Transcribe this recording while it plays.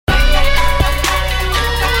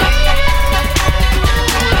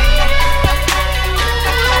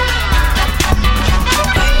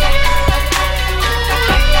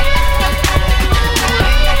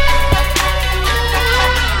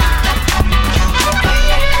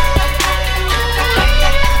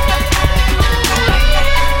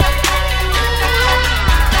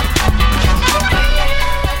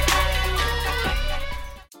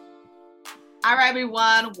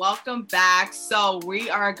everyone. Welcome back. So we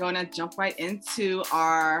are going to jump right into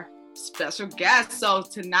our special guest. So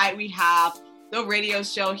tonight we have the radio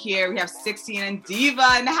show here. We have 16 and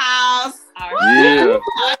Diva in the house. Our podcast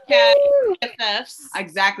BFFs.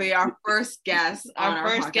 Exactly. Our first guest. Our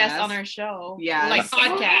first guest on our show. Yeah. Like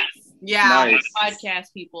podcast. Yeah. Nice.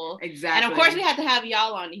 Podcast people. Exactly. And of course we had to have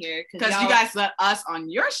y'all on here. Because you guys let us on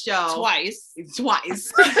your show. Twice.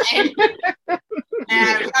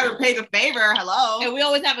 And we got to pay the favor. Hello. And we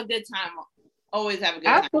always have a good time.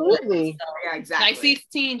 Absolutely. So, yeah, exactly. Like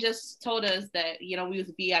 16 just told us that, we was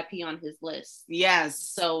VIP on his list. Yes.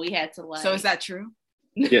 So we had to So is that true?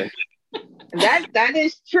 Yeah. That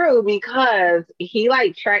is true because he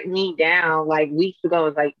tracked me down weeks ago.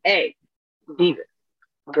 Was like, hey, Diva,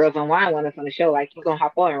 Girls on Wine want us on the show. You gonna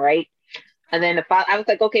hop on, right? And then I was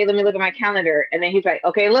like, okay, let me look at my calendar. And then he's like,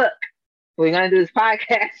 okay, look, we're gonna do this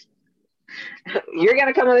podcast. You're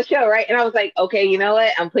gonna come on the show, right? And I was like, okay, you know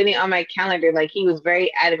what? I'm putting it on my calendar. He was very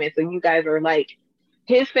adamant. So you guys are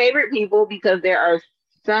his favorite people because there are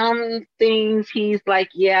some things he's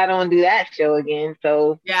like, yeah, I don't do that show again.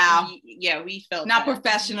 So yeah, we felt not that.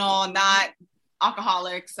 professional, not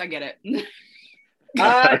alcoholics. I get it.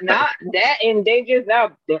 not that, and they just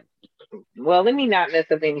now. Well, let me not mess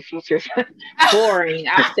up any features. Boring.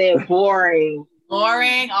 I said boring.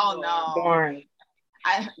 Boring. Oh no. Boring.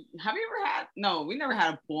 Have you ever had? No, we never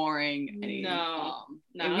had a boring. No.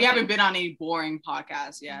 We haven't been on any boring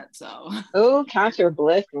podcast yet. So. Oh, count your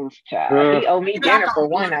blessings, child. He owe me dinner for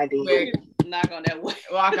one idea. Knock on that way.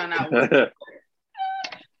 Walk on that way.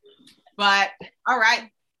 But all right,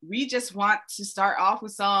 we just want to start off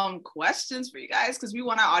with some questions for you guys because we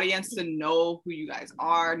want our audience to know who you guys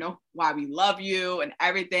are, know why we love you, and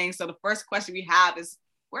everything. So the first question we have is,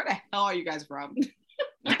 where the hell are you guys from?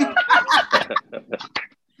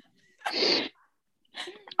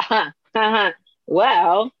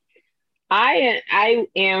 Well, I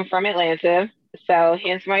am from Atlanta, so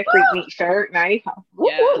hence my Freak Meat shirt.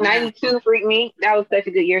 92 Freak Meat. That was such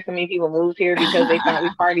a good year. So many people moved here because they thought we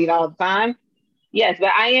partied all the time. Yes,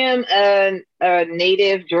 but I am a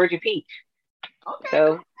native Georgia peach. Okay.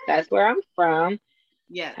 So that's where I'm from.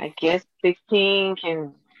 Yes. I guess 16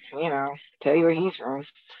 can, tell you where he's from.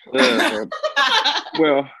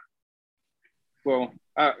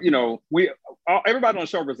 Everybody on the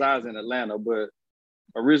show resides in Atlanta, but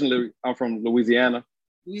originally I'm from Louisiana.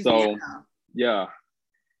 So yeah,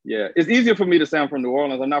 it's easier for me to say I'm from New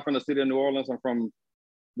Orleans. I'm not from the city of New Orleans.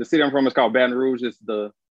 The city I'm from is called Baton Rouge. It's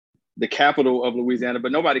the capital of Louisiana,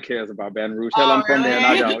 but nobody cares about Baton Rouge. Hell, I'm from there and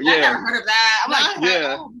I don't. Yeah, I never heard of that. I'm like,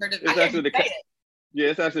 yeah, it's actually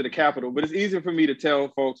it's actually the capital, but it's easier for me to tell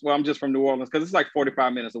folks, well, I'm just from New Orleans because it's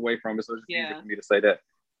 45 minutes away from it, so it's easier for me to say that.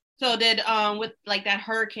 So did with that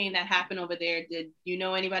hurricane that happened over there, did you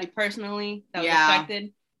know anybody personally that was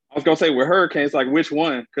affected? I was gonna say with hurricanes, which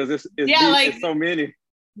one? Because it's so many.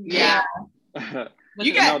 Yeah.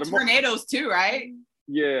 You got tornadoes too, right?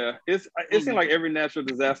 Yeah, it seems like every natural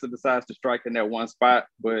disaster decides to strike in that one spot,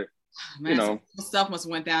 but stuff must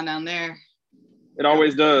have went down there. It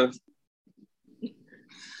always does.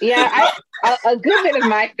 Yeah, a good bit of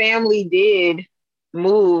my family did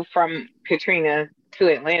move from Katrina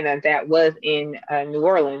to Atlanta. That was in New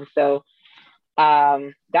Orleans, so that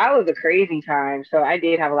was a crazy time. So I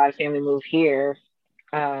did have a lot of family move here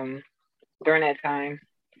during that time.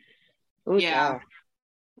 That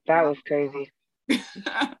was crazy.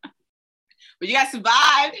 But you guys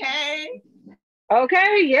survived, hey?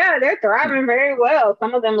 Okay, yeah, they're thriving very well.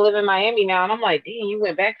 Some of them live in Miami now, and I'm like, dang, you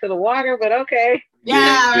went back to the water, but okay.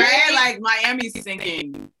 Yeah, right? Miami's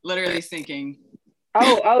sinking, literally sinking.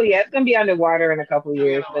 Oh, yeah, it's gonna be underwater in a couple of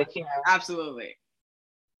years, but Absolutely.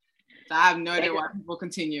 So I have no idea why people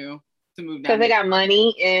continue to move down. Because they got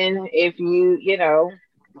money, and if you,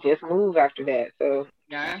 just move after that. So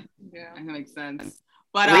yeah, that makes sense.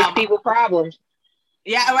 But rich people problems.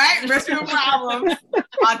 Yeah, right. Rich people problems.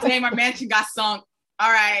 Today my mansion got sunk.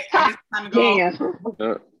 All right, it's time to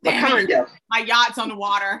go. Damn. My yacht's on the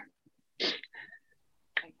water.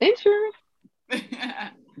 Insurance.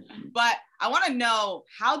 But I want to know,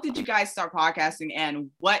 how did you guys start podcasting, and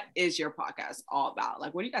what is your podcast all about?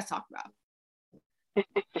 What do you guys talk about?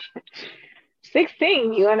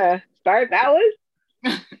 16. You want to start that one?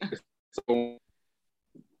 So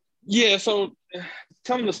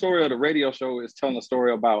telling the story of the radio show is telling a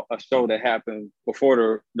story about a show that happened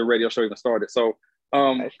before the radio show even started. So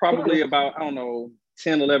probably about,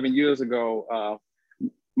 10, 11 years ago,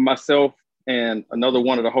 myself and another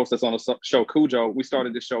one of the hosts that's on the show, Cujo, we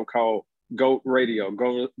started this show called GOAT Radio,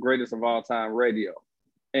 Greatest of All Time Radio.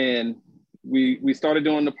 And we started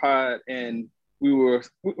doing the pod, and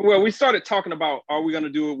we started talking about, are we going to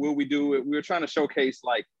do it? Will we do it? We were trying to showcase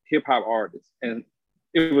like hip hop artists, and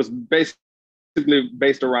it was basically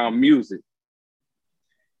based around music.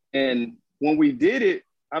 And when we did it,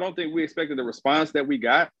 I don't think we expected the response that we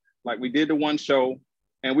got. Like, we did the one show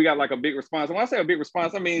and we got like a big response. And when I say a big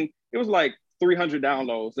response, I mean, it was like 300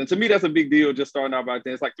 downloads. And to me, that's a big deal just starting out back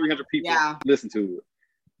then. It's like 300 people listen to it.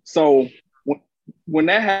 So when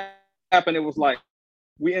that happened, it was like,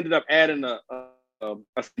 we ended up adding a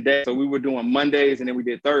day. So we were doing Mondays and then we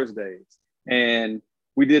did Thursdays. And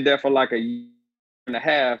we did that for like a year and a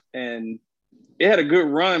half. And it had a good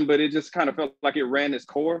run, but it just kind of felt like it ran its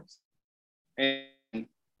course. And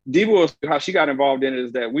Diva, how she got involved in it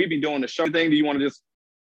is that we'd be doing the show thing. Do you want to just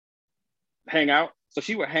hang out? So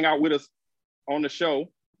she would hang out with us on the show.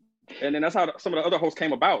 And then that's how some of the other hosts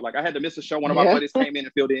came about. Like, I had to miss a show. One of our buddies came in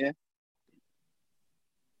and filled in.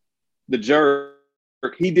 The Jerk,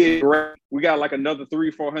 he did great. We got like another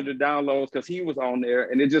 300-400 downloads because he was on there,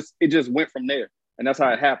 and it just went from there. And that's how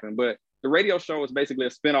it happened. But the radio show is basically a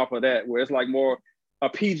spinoff of that, where it's like more a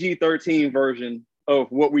PG-13 version of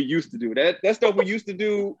what we used to do. That stuff we used to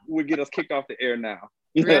do would get us kicked off the air now.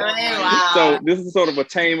 Really? Wow. So this is sort of a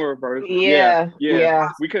tamer version. Yeah.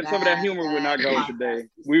 We couldn't. Some of that humor would not go today.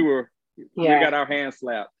 We got our hands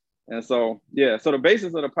slapped, and so So the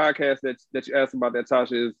basis of the podcast that you asked about, that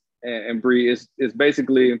Tasha is and Brii, is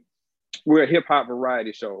basically, we're a hip hop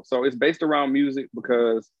variety show. So it's based around music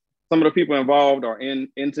because some of the people involved are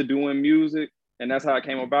into doing music. And that's how it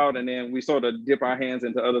came about. And then we sort of dip our hands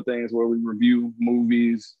into other things where we review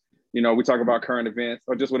movies, we talk about current events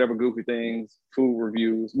or just whatever goofy things, food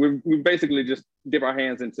reviews. We basically just dip our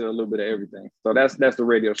hands into a little bit of everything. So that's the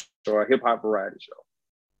radio show, a hip hop variety show.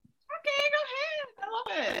 Okay, go ahead. I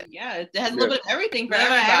love it. Yeah, it has a little bit of everything for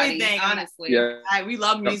everybody, honestly. Yeah. We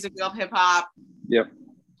love music, we love hip hop. Yep.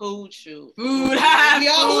 Food, shoot. Food. We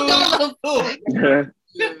all love food.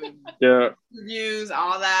 Yeah. Reviews,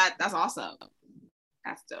 all that. That's awesome.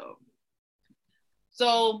 That's dope.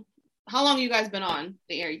 So how long have you guys been on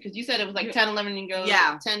the air? Because you said it was like 10, 11 ago.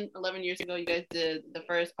 Yeah. 10, 11 years ago, you guys did the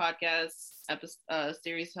first podcast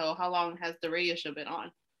series. So how long has the radio show been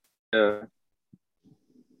on?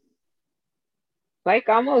 Like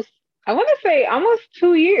I want to say almost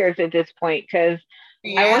 2 years at this point, because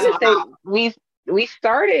I want to say we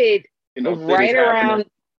started right around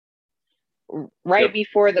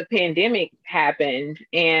before the pandemic happened,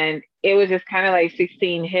 and it was just kind of like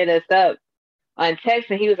 16 hit us up on text,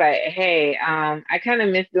 and he was like, hey, I kind of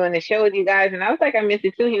miss doing the show with you guys. And I was like, I miss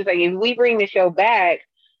it too. He was like, if we bring the show back,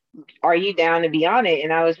 are you down to be on it?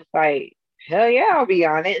 And I was just like, hell yeah, I'll be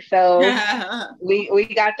on it. So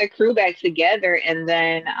we got the crew back together, and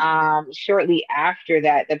then shortly after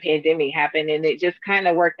that, the pandemic happened, and it just kind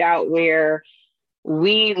of worked out where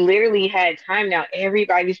we literally had time. Now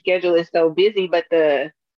everybody's schedule is so busy, but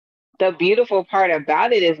the beautiful part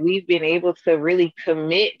about it is we've been able to really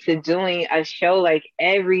commit to doing a show like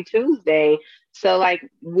every Tuesday. So like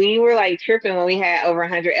we were like tripping when we had over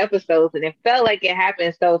 100 episodes, and it felt like it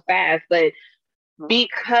happened so fast, but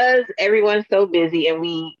because everyone's so busy and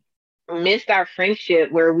we missed our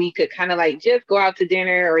friendship where we could kind of like just go out to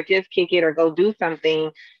dinner or just kick it or go do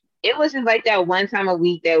something, it was just like that one time a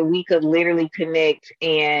week that we could literally connect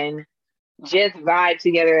and just vibe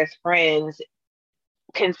together as friends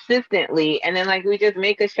consistently. And then like we just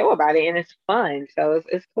make a show about it, and it's fun. So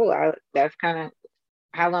it's cool. That's kind of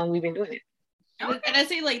how long we've been doing it. And I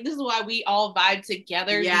say like this is why we all vibe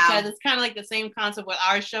together, because it's kind of like the same concept with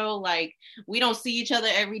our show. Like we don't see each other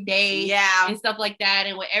every day, and stuff like that.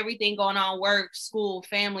 And with everything going on, work, school,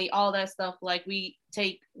 family, all that stuff, like we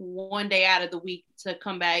take one day out of the week to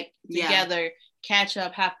come back together, catch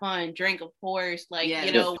up, have fun, drink, of course. Like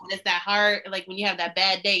when it's that hard, like when you have that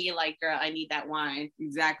bad day, you're like, girl, I need that wine.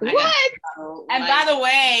 Exactly. And by the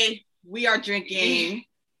way, we are drinking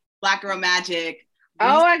Black Girl Magic.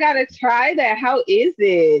 Oh, I gotta try that. How is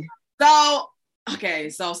it? So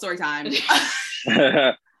story time.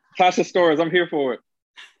 Tasha stories. I'm here for it.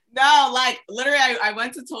 No, like literally, I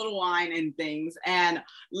went to Total Wine and things, and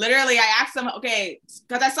literally I asked them, okay,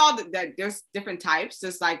 because I saw that there's different types,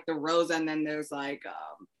 just like the rose, and then there's like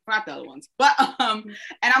not the other ones, but and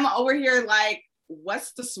I'm over here like,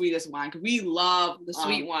 what's the sweetest wine? Because we love the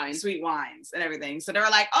sweet wines and everything. So they were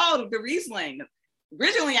like, oh, the Riesling.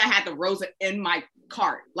 Originally, I had the rose in my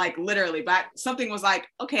cart, like literally, but something was like,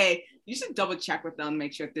 okay, you should double check with them,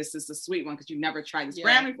 make sure this is the sweet one because you've never tried this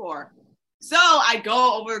brand before. So I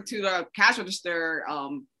go over to the cash register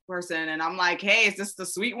person, and I'm like, hey, is this the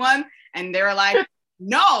sweet one? And they were like,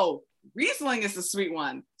 no, Riesling is the sweet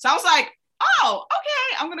one. So I was like, oh,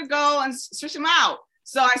 okay, I'm gonna go and switch them out.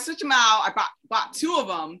 So I switched them out. I bought 2 of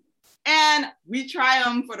them, and we try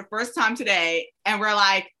them for the first time today. And we're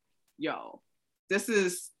like, yo, this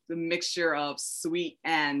is the mixture of sweet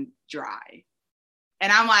and dry.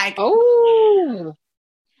 And I'm like, oh.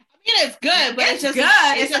 I mean, it's good, but it's just good.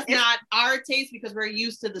 It's just not our taste because we're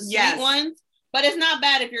used to the sweet ones. But it's not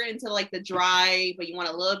bad if you're into like the dry, but you want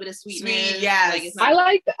a little bit of sweetness. Sweet, yes. Like, it's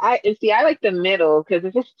I like the middle, because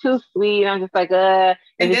if it's too sweet, I'm just like and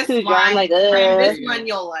it's too dry, I'm like this one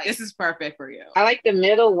you'll like. This is perfect for you. I like the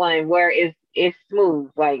middle one where it's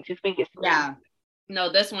smooth, like just make it smooth. Yeah. No,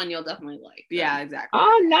 this one you'll definitely like. Yeah, exactly.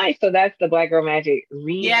 Oh, nice. So that's the Black Girl Magic.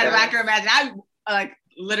 Yeah, the Black Girl Magic. I like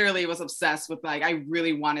literally was obsessed with, like, I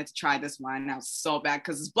really wanted to try this wine. And I was so bad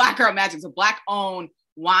because it's Black Girl Magic. It's a Black owned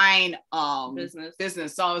wine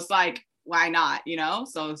business. So it's like, why not? You know?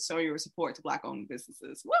 So show your support to Black owned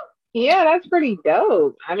businesses. Woo! Yeah, that's pretty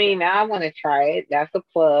dope. I mean, now I want to try it. That's a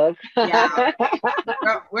plug. Yeah.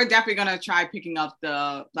 we're definitely gonna try picking up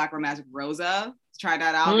the Black Girl Magic Rosa. Try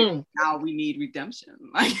that out. Because now we need redemption.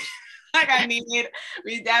 Like I need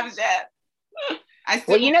redemption.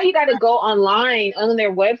 Well, you got to go online on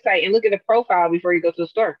their website and look at the profile before you go to the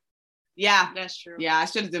store. Yeah, that's true. Yeah, I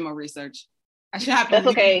should have done my research. I should have. That's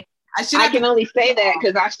okay. I can only say that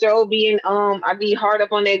because I still I'd be hard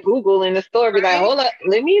up on that Google in the store. Be like, hold up,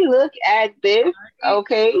 let me look at this.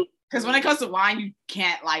 Okay. Because when it comes to wine, you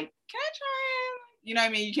can't can I try it? You know what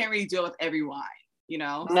I mean? You can't really deal with every wine. You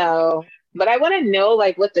know. No. But I want to know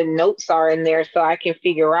like what the notes are in there so I can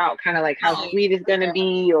figure out kind of like how sweet it's going to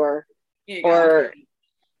be or.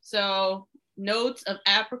 So notes of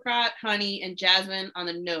apricot, honey, and jasmine on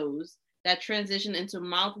the nose that transition into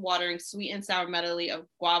mouth-watering sweet and sour medley of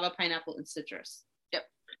guava, pineapple, and citrus. Yep.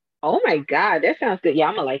 Oh my God, that sounds good. Yeah,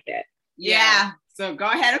 I'm gonna like that. Yeah. So go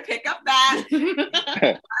ahead and pick up that.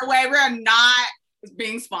 By the way, we're not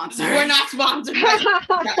being sponsored. We're not sponsored.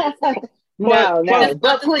 No,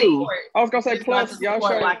 but please. I was gonna say, plus y'all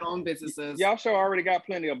show Black-owned businesses. Y'all show already got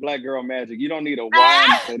plenty of Black Girl Magic. You don't need a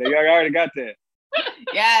wine. Y'all already got that.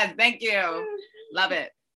 Yes, thank you. Love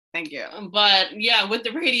it. Thank you. But yeah, with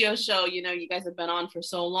the radio show, you guys have been on for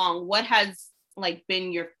so long. What has like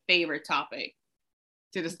been your favorite topic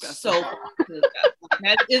to discuss? So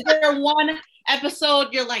is there one episode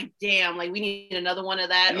you're like, damn, like we need another one of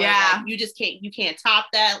that? Yeah. Or, like, you can't top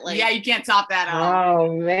that. Like, yeah, you can't top that.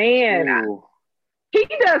 Oh man. He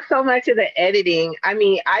does so much of the editing. I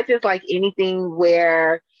mean, I just like anything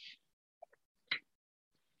where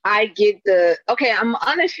I get I'm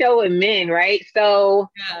on a show with men, right? So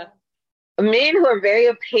men who are very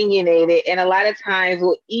opinionated and a lot of times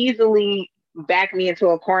will easily back me into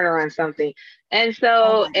a corner on something. And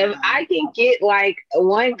so if I can get like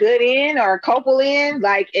one good in or a couple in,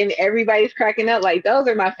 like, and everybody's cracking up, like those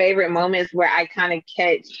are my favorite moments where I kind of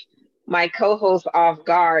catch my co-host off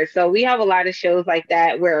guard. So we have a lot of shows like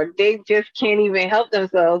that where they just can't even help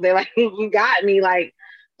themselves. They're like, you got me. Like,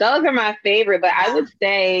 those are my favorite, but I would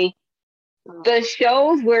say the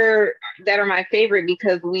shows that are my favorite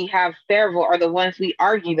because we have several are the ones we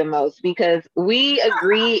argue the most because we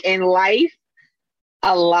agree in life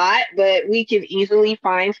a lot, but we can easily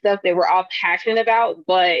find stuff that we're all passionate about,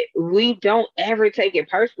 but we don't ever take it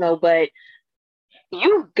personal. But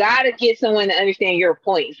you got to get someone to understand your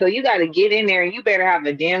point. So you got to get in there and you better have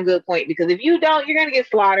a damn good point because if you don't, you're going to get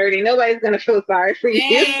slaughtered and nobody's going to feel sorry for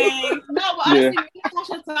you. No, but honestly, me and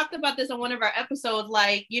Tasha talked about this on one of our episodes.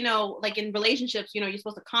 Like, like in relationships, you're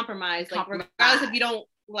supposed to compromise. Like, regardless if you don't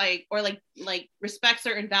like, or like respect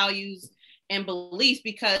certain values and beliefs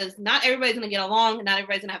because not everybody's going to get along. Not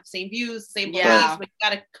everybody's going to have the same views, same beliefs, but you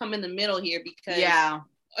got to come in the middle here because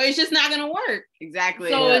or it's just not going to work. Exactly.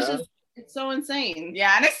 So it's so insane.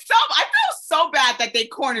 Yeah, and I feel so bad that they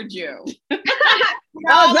cornered you.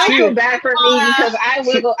 Don't feel bad for me because I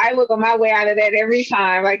wiggle my way out of that every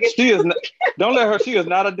time. Like she is not, don't let her. She is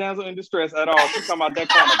not a damsel in distress at all. She's talking about that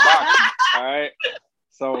kind of boxing. All right.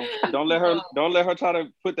 So don't let her try to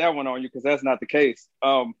put that one on you because that's not the case.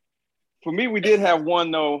 For me, we did have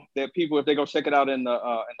one though that people, if they go check it out in the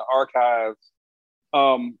archives,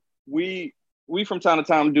 we from time to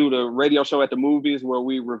time do the radio show at the movies where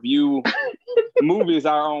we review movies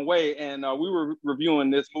our own way. And we were reviewing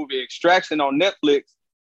this movie Extraction on Netflix.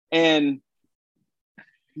 And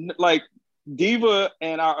like Diva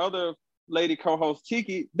and our other lady co-host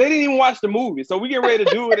Tiki, they didn't even watch the movie. So we get ready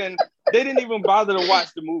to do it and they didn't even bother to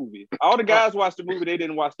watch the movie. All the guys watched the movie, they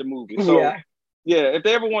didn't watch the movie. So yeah, if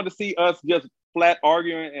they ever want to see us just flat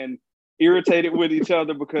arguing and irritated with each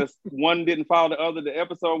other because one didn't follow the other, the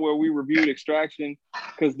episode where we reviewed Extraction,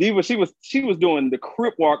 because Diva, she was doing the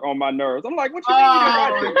crip walk on my nerves. I'm like, what you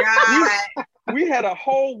mean? We had a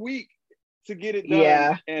whole week to get it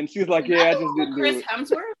done. And she was like, "Yeah, I just didn't do it." Chris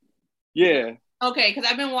Hemsworth. Yeah. Okay, because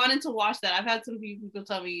I've been wanting to watch that. I've had some people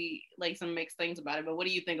tell me like some mixed things about it, but what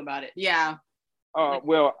do you think about it? Yeah.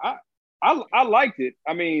 Well, I liked it.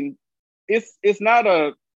 I mean, it's not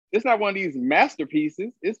one of these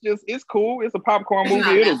masterpieces. It's cool. It's a popcorn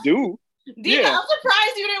movie. It'll do. Diva, I'm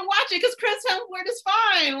surprised you didn't watch it because Chris Hemsworth is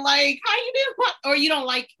fine. Like, how you didn't watch, or you don't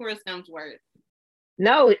like Chris Hemsworth?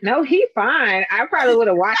 No, he's fine. I probably would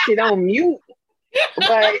have watched it on mute,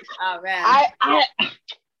 but oh man,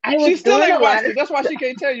 I she still ain't watched it. That's why she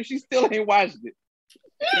can't tell you. She still ain't watched it.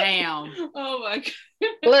 Damn. Oh my god.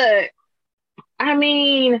 Look, I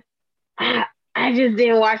mean, I just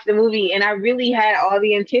didn't watch the movie, and I really had all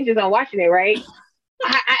the intentions on watching it. Right?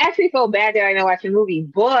 I actually felt bad that I didn't watch the movie,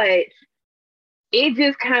 but it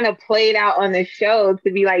just kind of played out on the show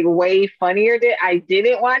to be like way funnier that I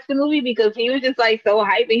didn't watch the movie because he was just like so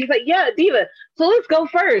hyped. And he's like, "Yeah, Diva, so let's go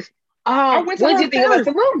first. What did you think about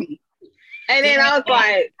the movie?" And then I was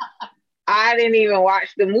like, I didn't even watch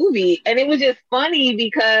the movie. And it was just funny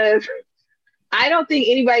because I don't think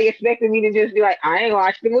anybody expected me to just be like, I ain't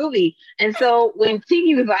watched the movie. And so when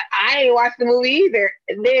Tiki was like, I ain't watched the movie either,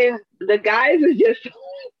 and then the guys was just,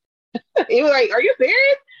 he was like, are you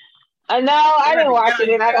serious? No, I didn't watch it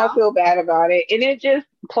and I don't feel bad about it. And it just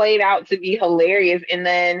played out to be hilarious. And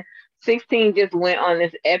then 16 just went on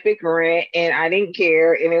this epic rant and I didn't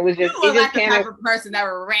care. And it was just, you like the type of person that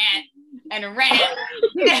would rant and rant.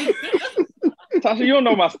 Tasha, you don't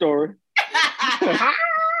know my story.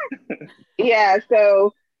 Yeah,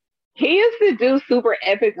 so he used to do super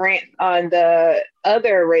epic rants on the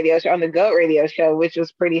other radio show, on the GOAT radio show, which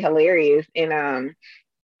was pretty hilarious. And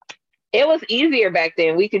it was easier back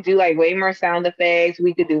then. We could do like way more sound effects.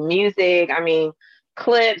 We could do music. I mean,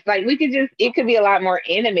 clips. Like it could be a lot more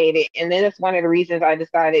animated. And then that's one of the reasons I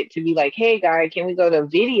decided to be like, hey guys, can we go to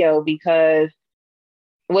video? Because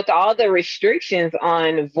with all the restrictions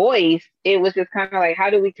on voice, it was just kind of like, how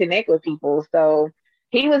do we connect with people? So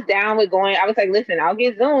he was down with going. I was like, listen, I'll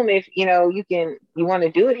get Zoom if you want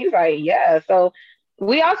to do it. He was like, yeah. So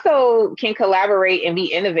we also can collaborate and be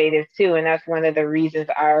innovative too, and that's one of the reasons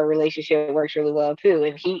our relationship works really well too.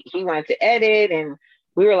 And he wanted to edit, and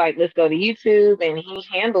we were like, let's go to YouTube, and he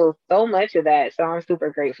handles so much of that. So I'm super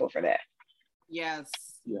grateful for that. Yes.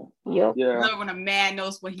 Yeah. Yep. Yeah. I love when a man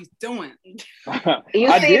knows what he's doing.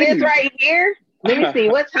 You see this right here? Let me see.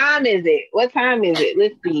 What time is it? Let's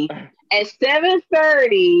see. At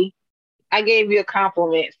 7:30, I gave you a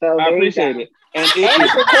compliment. So I appreciate it. And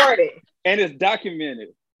it's recorded. And it's documented.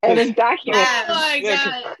 And it's documented. Yes. Oh my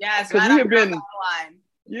God. Yes. Because we have been.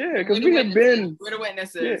 Yeah, because we have been. We're the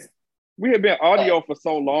witnesses. Yeah, we have been audio for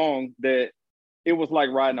so long that it was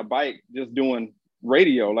like riding a bike, just doing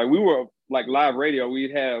radio. Like we were like live radio.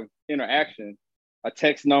 We'd have interaction, a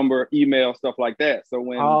text number, email, stuff like that. So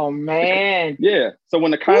when so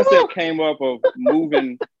when the concept came up of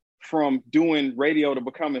moving from doing radio to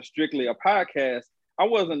becoming strictly a podcast, I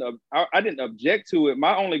didn't object to it.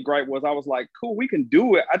 My only gripe was I was like, cool, we can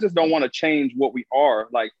do it. I just don't want to change what we are.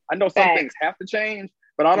 Like I know some things have to change,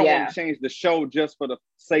 but I don't want to change the show just for the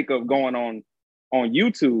sake of going on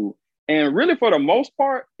YouTube. And really, for the most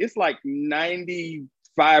part, it's like 95%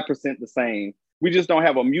 the same. We just don't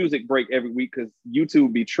have a music break every week because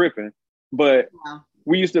YouTube be tripping. But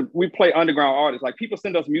we play underground artists. Like people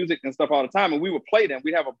send us music and stuff all the time, and we would play them.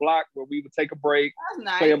 We'd have a block where we would take a break,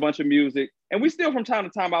 play a bunch of music, and we still from time to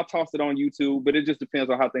time I'll toss it on YouTube. But it just depends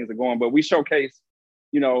on how things are going. But we showcase,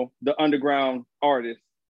 the underground artists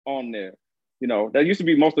on there. That used to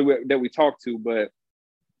be mostly that we talked to, but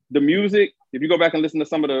the music, if you go back and listen to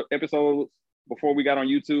some of the episodes before we got on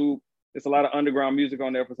YouTube, it's a lot of underground music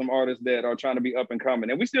on there for some artists that are trying to be up and coming.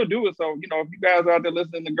 And we still do it. So, if you guys are out there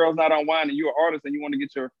listening to Girls Not UnWine and you're an artist and you want to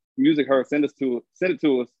get your music heard, send it to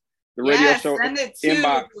us. The radio show. Send it to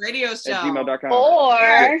inbox the radio show. @gmail.com.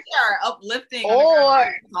 Or we are uplifting.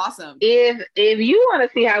 Or awesome. If you want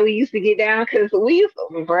to see how we used to get down, because we used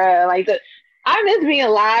to, I miss being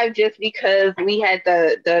live just because we had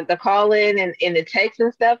the call in and the text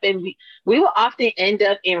and stuff, and we would often end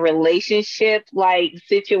up in relationship like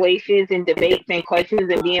situations and debates and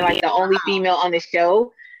questions and being like the only female on the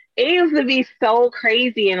show. It used to be so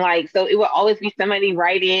crazy, and so it would always be somebody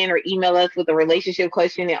write in or email us with a relationship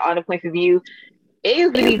question and all the points of view. It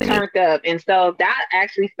used to be turned up, and so that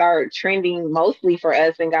actually started trending mostly for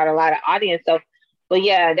us and got a lot of audience stuff. But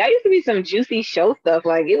yeah, that used to be some juicy show stuff.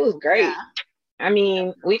 Like it was great. Yeah. I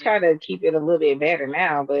mean, we try to keep it a little bit better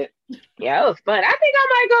now, but yeah, it was fun. I think I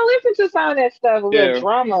might go listen to some of that stuff, a little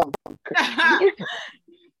drama.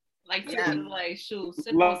 Shoot,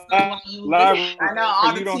 live, I know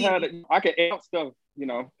all the don't have I can add stuff,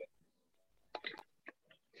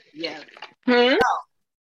 Yeah. So,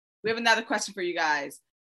 we have another question for you guys.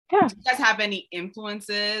 Yeah. Do you guys have any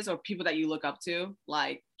influences or people that you look up to,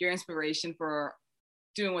 like your inspiration for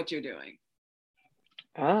doing what you're doing?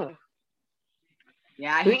 Oh.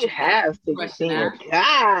 Yeah, we have to be seen.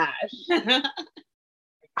 Gosh.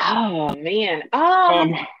 Oh man.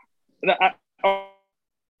 I'm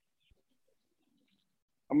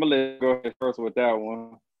gonna let you go ahead first with that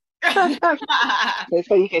one.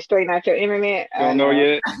 So you can straighten out your internet. Don't know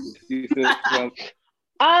yet. You said,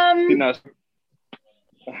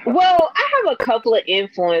 well, I have a couple of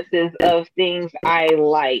influences of things I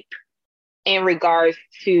like in regards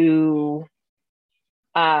to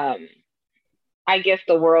I guess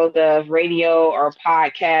the world of radio or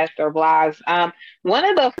podcasts or blogs. One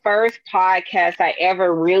of the first podcasts I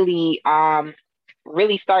ever really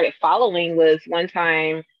started following was one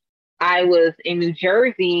time I was in New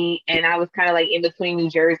Jersey, and I was kind of like in between New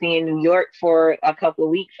Jersey and New York for a couple of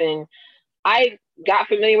weeks, and I got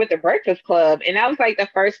familiar with the Breakfast Club, and that was like the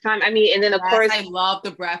first time. I mean, and then of course I love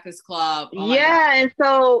the Breakfast Club. Oh yeah, and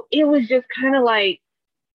so it was just kind of like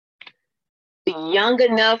young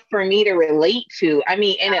enough for me to relate to. I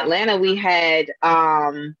mean, in Atlanta we had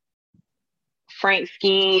Frank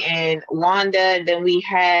Ski and Wanda, and then we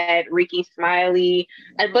had Ricky Smiley,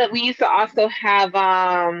 but we used to also have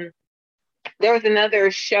there was another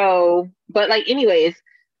show, but like anyways,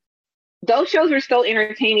 those shows were so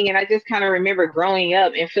entertaining, and I just kind of remember growing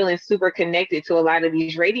up and feeling super connected to a lot of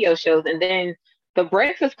these radio shows. And then the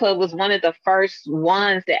Breakfast Club was one of the first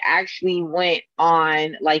ones that actually went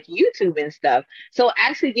on like YouTube and stuff. So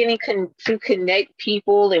actually getting to connect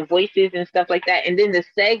people and voices and stuff like that. And then the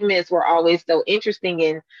segments were always so interesting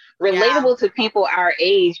and relatable to people our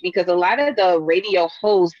age, because a lot of the radio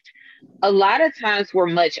hosts a lot of times were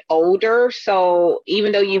much older. So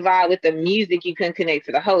even though you vibe with the music, you couldn't connect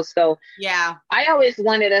to the host. So yeah, I always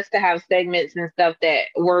wanted us to have segments and stuff that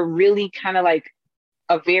were really kind of like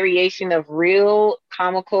a variation of real,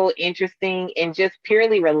 comical, interesting, and just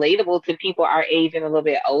purely relatable to people our age and a little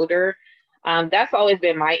bit older. That's always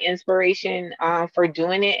been my inspiration for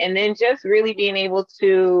doing it. And then just really being able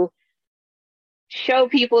to show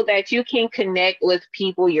people that you can connect with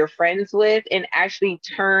people you're friends with and actually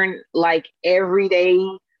turn like everyday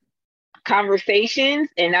conversations.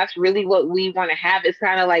 And that's really what we want to have. It's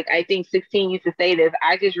kind of like, I think 16 used to say this,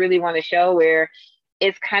 I just really want to show where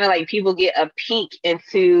it's kind of like people get a peek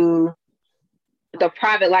into the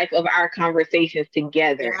private life of our conversations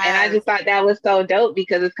together. Yes. And I just thought that was so dope,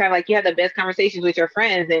 because it's kind of like you have the best conversations with your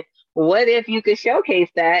friends. And what if you could showcase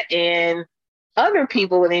that and other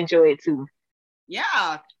people would enjoy it too?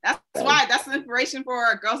 Yeah, that's why that's the inspiration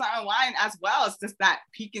for Girls Night UnWine as well. It's just that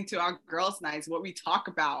peek into our girls' nights, what we talk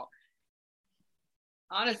about.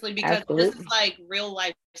 Honestly, because this is like real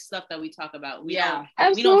life stuff that we talk about. We don't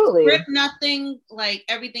script nothing. Like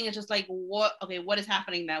everything is just like what is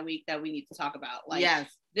happening that week that we need to talk about. Like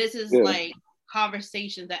this is like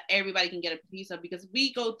conversations that everybody can get a piece of, because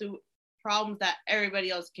we go through problems that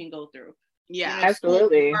everybody else can go through. Yeah,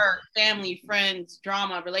 absolutely. School, work, family, friends,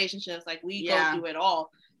 drama, relationships, like we go through it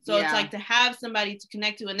all. So it's like to have somebody to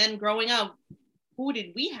connect to. And then growing up, who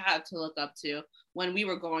did we have to look up to when we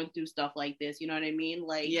were going through stuff like this? You know what I mean?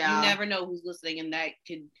 Like you never know who's listening, and that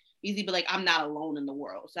could easily be like, I'm not alone in the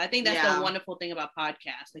world. So I think that's the wonderful thing about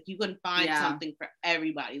podcasts. Like you can find something for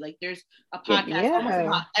everybody. Like there's a podcast almost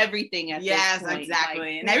about everything at this point. Exactly.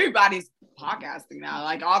 Like, and everybody's podcasting now.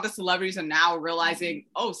 Like all the celebrities are now realizing,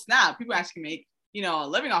 oh snap, people actually make, a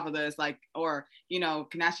living off of this, like, or,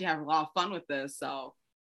 can actually have a lot of fun with this. So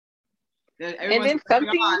and then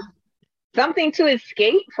something to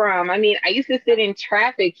escape from. I mean, I used to sit in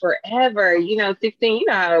traffic forever, 16, you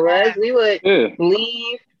know how it was. We would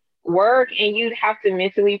leave work and you'd have to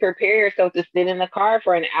mentally prepare yourself to sit in the car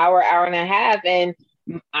for an hour and a half. And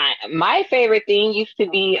my favorite thing used to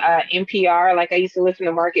be NPR. Like I used to listen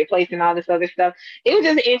to Marketplace and all this other stuff. It was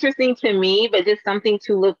just interesting to me, but just something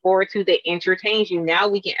to look forward to that entertains you. Now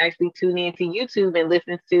we can actually tune into YouTube and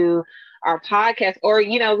listen to our podcast, or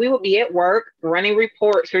we would be at work running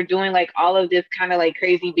reports or doing like all of this kind of like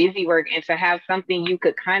crazy busy work, and to have something you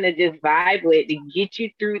could kind of just vibe with to get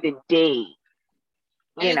you through the day.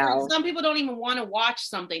 Like some people don't even want to watch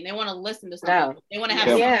something, they want to listen to something. They want to have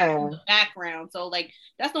something in the background. So like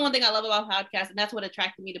that's the one thing I love about podcasts, and that's what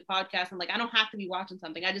attracted me to podcasts. I'm like, I don't have to be watching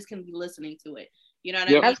something, I just can be listening to it. You know what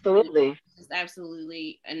I mean? Absolutely. It's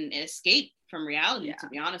absolutely an escape from reality, to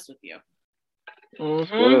be honest with you.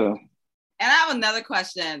 Mm-hmm. And I have another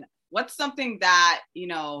question. What's something that,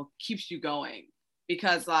 keeps you going?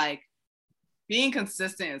 Because like being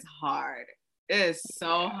consistent is hard. It is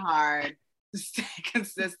so hard. to stay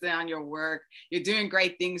consistent on your work. You're doing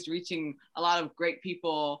great things, reaching a lot of great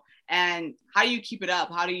people. And how do you keep it up?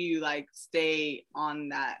 How do you like stay on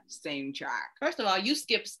that same track? First of all, you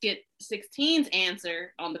skipped 16's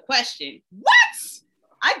answer on the question. What?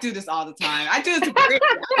 I do this all the time. I do it to Brii,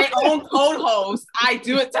 my own co-host. I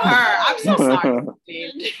do it to her. I'm so sorry.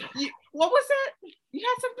 What was it? You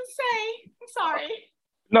had something to say. I'm sorry.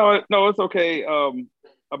 No, it's okay.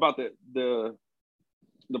 About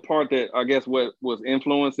the part that I guess what was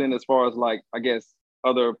influencing as far as like I guess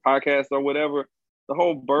other podcasts or whatever. The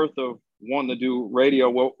whole birth of wanting to do radio.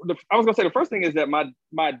 Well, I was gonna say the first thing is that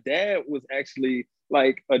my dad was actually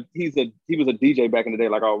like he was a DJ back in the day,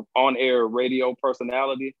 like a on-air radio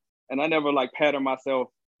personality, and I never like patterned myself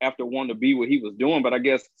after wanting to be what he was doing, but I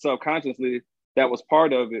guess subconsciously that was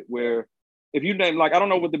part of it. Where if you name, like, I don't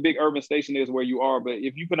know what the big urban station is where you are, but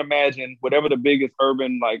if you can imagine whatever the biggest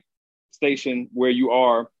urban like station where you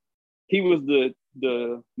are, he was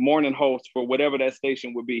the morning host for whatever that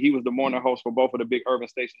station would be. He was the morning host for both of the big urban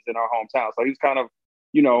stations in our hometown. So he's kind of,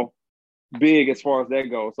 big as far as that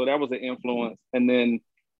goes. So that was an influence. And then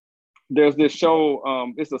there's this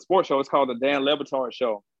show, it's a sports show. It's called the Dan Le Batard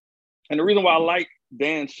Show. And the reason why I like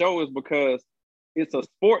Dan's show is because it's a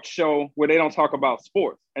sports show where they don't talk about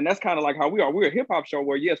sports. And that's kind of like how we are. We're a hip hop show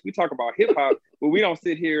where, yes, we talk about hip hop, but we don't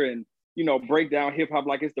sit here and, break down hip hop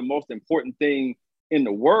like it's the most important thing in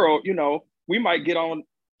the world. We might get on,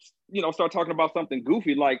 start talking about something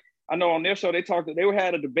goofy. Like I know on their show, they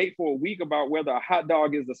had a debate for a week about whether a hot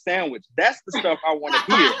dog is a sandwich. That's the stuff I want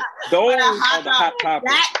to hear. Those are the hot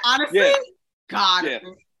topics. That, honestly, yes. God. Yes.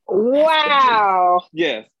 Wow.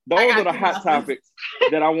 Yes. Those are the hot topics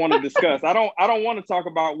that I want to discuss. I don't want to talk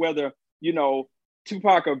about whether,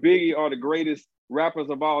 Tupac or Biggie are the greatest rappers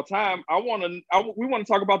of all time. We want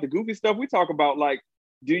to talk about the goofy stuff. We talk about like,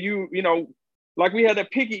 like we had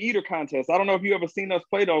that picky eater contest. I don't know if you ever seen us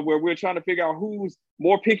play those where we're trying to figure out who's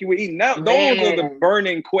more picky with eating. Now, those are the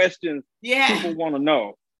burning questions people want to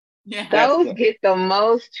know. Yeah, those get the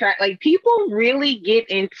most track. Like people really get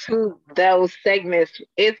into those segments.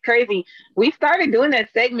 It's crazy. We started doing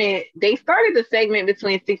that segment. They started the segment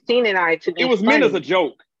between 16 and I to be. It was meant as a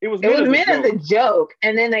joke. It was meant as a joke,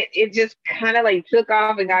 and then it just kind of like took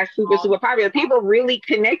off and got super popular. People really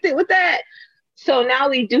connected with that. So now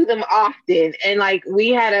we do them often. And like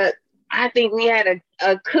I think we had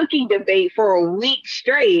a cookie debate for a week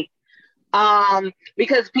straight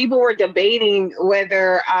because people were debating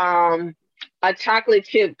whether a chocolate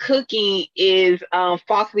chip cookie is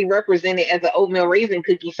falsely represented as an oatmeal raisin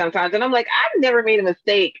cookie sometimes. And I'm like, I've never made a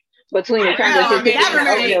mistake between a chocolate chip cookie and an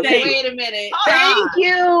oatmeal cookie. Wait a minute. Thank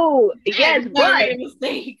you. Yes, but made a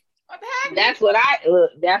mistake. That's what I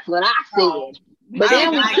said. Oh. But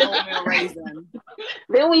then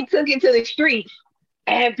we took it to the streets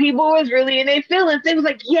and people was really in their feelings. They was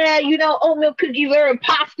like, yeah, oatmeal cookies are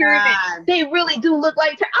imposter. And they really do look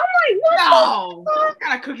like I'm like, what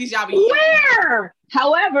kind of cookies y'all be eating? Where?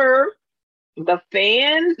 However, the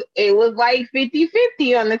fans, it was like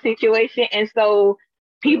 50-50 on the situation. And so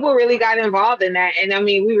people really got involved in that. And I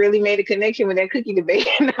mean, we really made a connection with that cookie debate.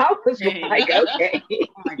 And I was like, okay.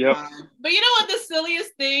 Yep. But you know what? The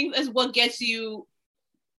silliest thing is what gets you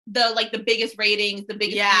the biggest ratings, the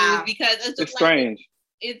biggest views, because it's just strange.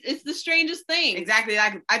 It's the strangest thing. Exactly.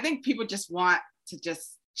 Like I think people just want to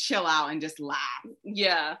just chill out and just laugh.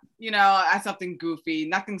 Yeah. At something goofy,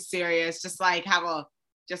 nothing serious. Just like have a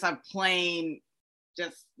plain,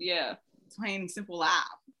 plain simple laugh.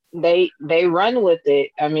 They run with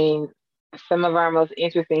it. I mean, some of our most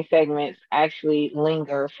interesting segments actually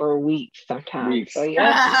linger for weeks sometimes. So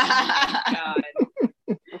yeah. God.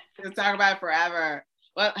 We'll talk about it forever.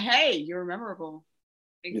 Well, hey, you're memorable.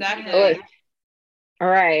 Exactly. All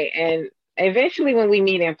right. And eventually when we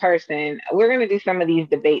meet in person, we're gonna do some of these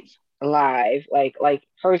debates live, like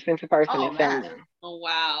person to person and film them. Oh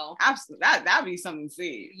wow. Absolutely. That'd be something to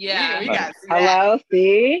see. Yeah. We gotta see Hello, that.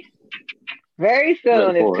 See? Very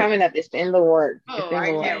soon. It's coming up. It's in the works. Can't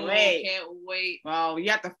wait. Can't wait. Well,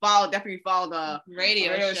 you have to definitely follow the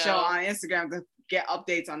radio show on Instagram to get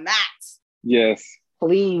updates on that. Yes.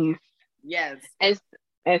 Please. Yes.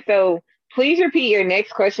 And so please repeat your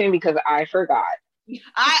next question because I forgot.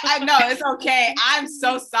 I know it's okay. I'm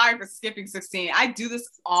so sorry for skipping 16. I do this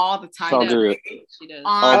all the time. I'll do it. She does.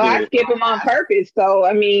 I skip them on purpose. So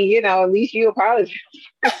I mean, at least you apologize.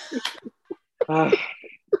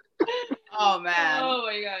 Oh man. Oh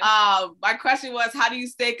my God. My question was, how do you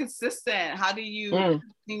stay consistent? How do you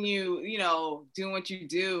continue, doing what you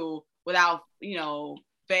do without,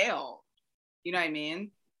 fail? You know what I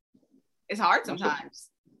mean? It's hard sometimes.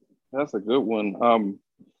 That's a good one.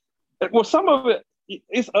 Well, some of it,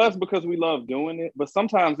 it's us because we love doing it, but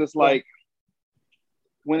sometimes it's like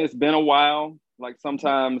when it's been a while, like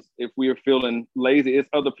sometimes if we are feeling lazy, it's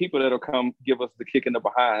other people that'll come give us the kick in the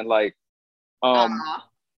behind. Like,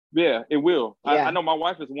 yeah, it will. Yeah. I know my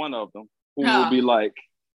wife is one of them who will be like,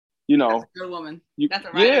 you know, that's a good woman. That's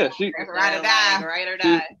a ride or die. Ride or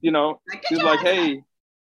die. You know, she's like, hey,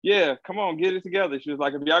 yeah, come on, get it together. She was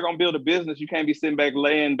like, if y'all gonna build a business, you can't be sitting back,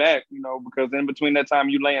 laying back, you know, because in between that time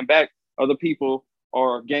you laying back, other people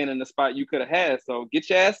are gaining the spot you could have had. So get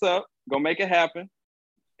your ass up, go make it happen,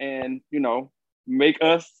 and, you know, make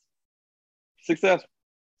us successful.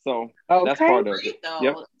 So that's part of it.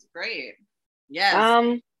 Yep. That's great. Yes.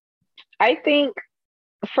 I think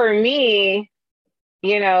for me,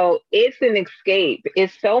 you know, it's an escape.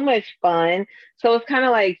 It's so much fun. So it's kind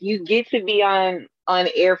of like you get to be on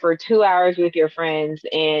air for 2 hours with your friends,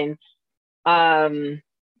 and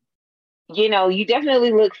you know, you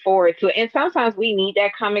definitely look forward to it. And sometimes we need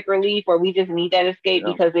that comic relief, or we just need that escape,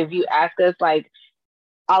 because if you ask us, like,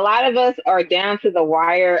 a lot of us are down to the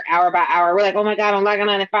wire hour by hour. We're like, oh my God, I'm logging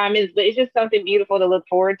on in 5 minutes, but it's just something beautiful to look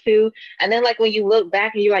forward to. And then like when you look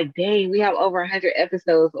back and you're like, dang, we have over 100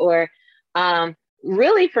 episodes. Or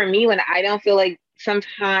really for me, when I don't feel like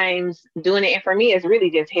sometimes doing it, and for me, it's really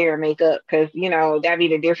just hair and makeup, because, you know, that'd be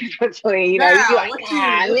the difference between, you know, you're like,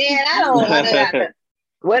 man, I don't want to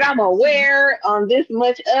what I'm gonna wear on this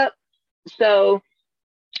much up. So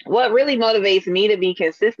what really motivates me to be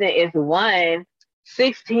consistent is, one,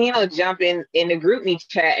 16 will jump in the group me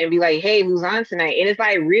chat and be like, hey, who's on tonight? And it's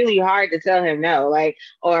like really hard to tell him no. Like,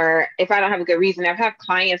 or if I don't have a good reason, if I have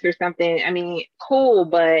clients or something, I mean, cool,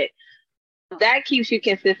 but that keeps you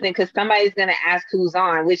consistent because somebody's going to ask who's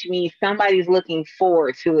on, which means somebody's looking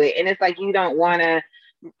forward to it. And it's like, you don't want to,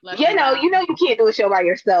 you know, you can't do a show by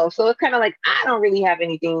yourself. So it's kind of like, I don't really have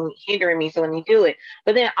anything hindering me, so let me do it.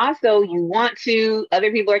 But then also you want to,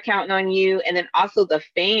 other people are counting on you. And then also the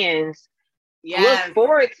fans look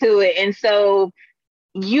forward to it. And so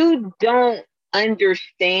you don't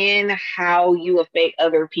understand how you affect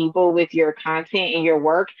other people with your content and your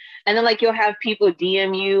work. And then like you'll have people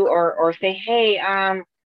DM you or say, hey, I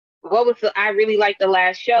really liked the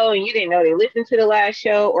last show, and you didn't know they listened to the last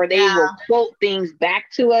show, or they will quote things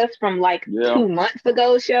back to us from like 2 months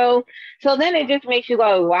ago show. So then it just makes you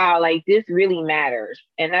go, wow, like this really matters.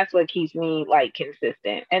 And that's what keeps me like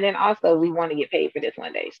consistent. And then also we want to get paid for this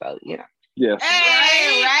one day. So, you know. Yes.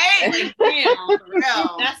 Hey, right? Like, damn,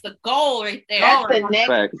 that's the goal right there.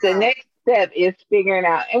 That's the next step is figuring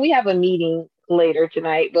out, and we have a meeting later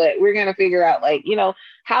tonight, but we're going to figure out, like, you know,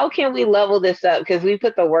 how can we level this up? Because we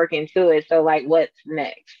put the work into it. So like, what's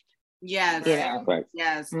next? Yes. You know?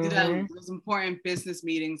 Yes. Mm-hmm. Those important business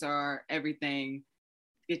meetings are everything.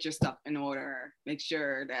 Get your stuff in order. Make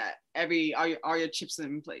sure that all your chips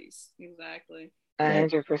in place. Exactly.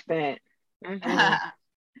 100%. Mm-hmm.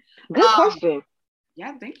 Good question.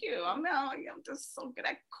 Yeah, thank you. I'm just so good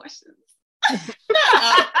at questions.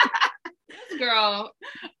 Girl.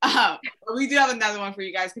 We do have another one for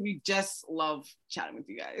you guys because we just love chatting with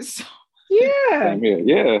you guys. So. Yeah. Same here.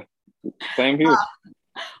 Yeah. Same here.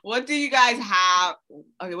 What do you guys have?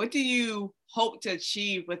 Okay, what do you hope to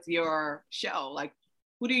achieve with your show? Like,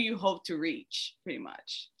 who do you hope to reach, pretty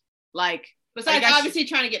much? Like, besides obviously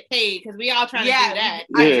trying to get paid, because we all trying to do that.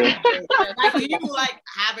 Like, do you like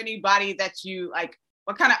have anybody that you like?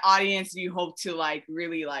 What kind of audience do you hope to like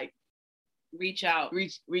really like reach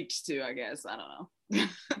to? I guess I don't know.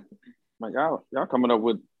 Like y'all coming up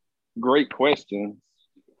with great questions.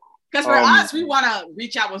 Because for us, we want to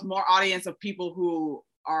reach out with more audience of people who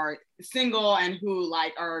are single and who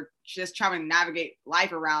like are just trying to navigate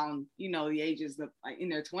life around, you know, the ages of like in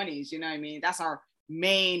their 20s. You know what I mean? That's our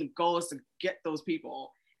main goal, is to get those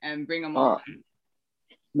people and bring them on.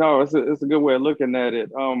 No, it's a good way of looking at it.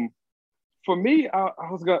 For me,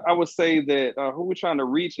 I would say that who we're trying to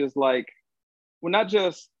reach is like, we're not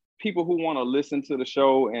just people who want to listen to the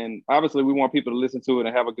show, and obviously we want people to listen to it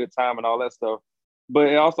and have a good time and all that stuff. But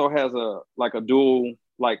it also has a dual,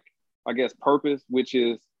 like, I guess, purpose, which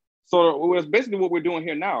is it's basically what we're doing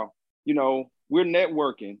here now. You know, we're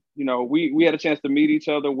networking. You know, we had a chance to meet each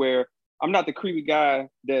other where I'm not the creepy guy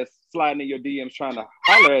that's sliding in your DMs trying to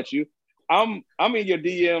holler at you. I'm in your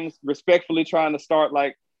DMs respectfully trying to start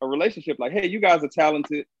like a relationship. Like, hey, you guys are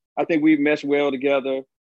talented. I think we've meshed well together.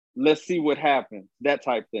 Let's see what happens. That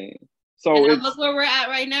type thing. So look where we're at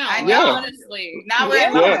right now. Honestly, now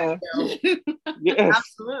we're yes.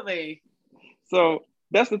 Absolutely. So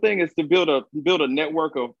that's the thing, is to build a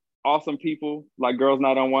network of awesome people like Girls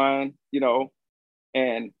Not UnWine, you know,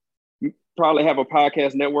 and probably have a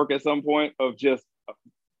podcast network at some point of just a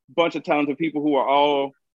bunch of talented people who are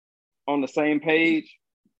all on the same page.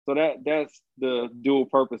 So that's the dual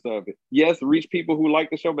purpose of it. Yes, reach people who like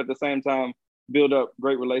the show, but at the same time, build up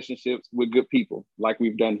great relationships with good people like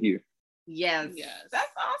we've done here. Yes. That's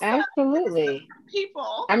awesome. Absolutely.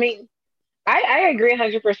 People. I mean, I agree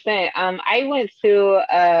 100%. I went to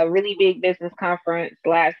a really big business conference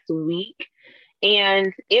last week,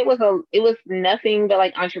 and it was nothing but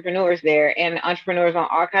like entrepreneurs there, and entrepreneurs on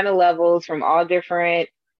all kind of levels from all different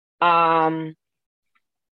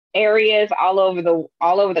areas all over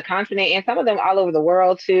the continent, and some of them all over the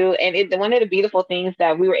world too. And one of the beautiful things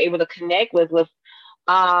that we were able to connect with was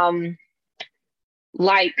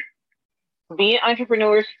like being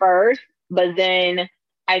entrepreneurs first, but then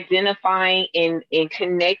identifying and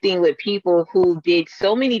connecting with people who did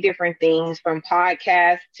so many different things, from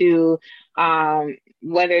podcasts to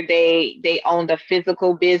whether they owned a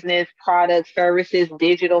physical business, products, services,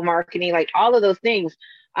 digital marketing, like all of those things.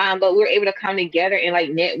 But we're able to come together and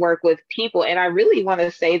like network with people. And I really want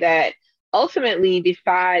to say that ultimately,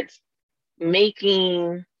 besides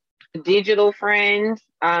making digital friends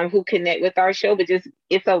who connect with our show, but just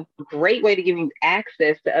it's a great way to give you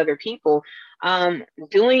access to other people.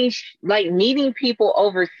 Doing like meeting people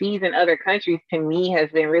overseas in other countries to me has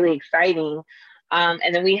been really exciting.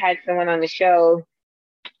 And then we had someone on the show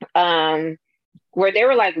where they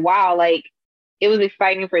were like, wow, like it was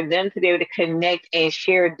exciting for them to be able to connect and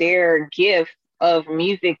share their gift of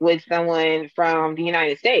music with someone from the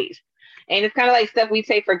United States. And it's kind of like stuff we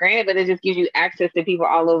take for granted, but it just gives you access to people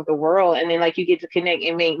all over the world. And then like you get to connect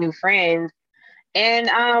and make new friends, and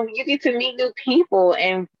you get to meet new people.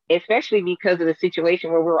 And especially because of the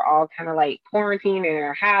situation where we're all kind of like quarantined in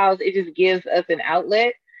our house, it just gives us an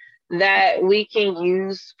outlet that we can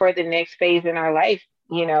use for the next phase in our life,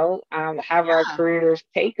 have our careers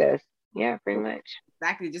take us. Yeah, pretty much.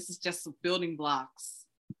 Exactly. This is just building blocks.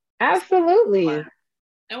 Absolutely.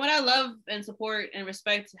 And what I love and support and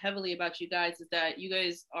respect heavily about you guys is that you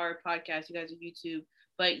guys are a podcast, you guys are YouTube,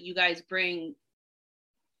 but you guys bring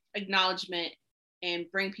acknowledgement and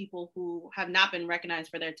bring people who have not been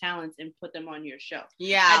recognized for their talents and put them on your show.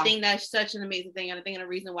 Yeah. I think that's such an amazing thing. And I think the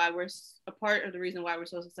reason why we're a part of the reason why we're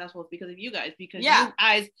so successful is because of you guys, because you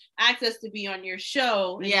guys access to be on your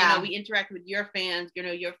show. And, we interact with your fans,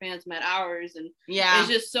 your fans met ours. And there's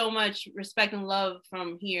just so much respect and love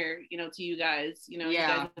from here, to you guys. You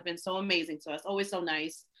guys have been so amazing to us. Always so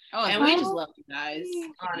nice. Oh, and we just love you guys.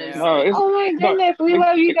 Honestly. No, oh my goodness, we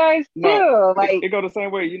love you guys too. It go the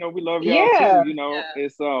same way. We love y'all too.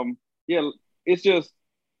 It's it's just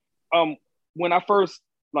when I first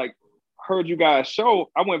heard you guys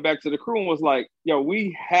show, I went back to the crew and was like, yo,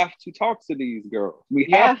 we have to talk to these girls. We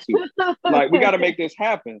have to. We got to make this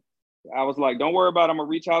happen. I was like, don't worry about it. I'm gonna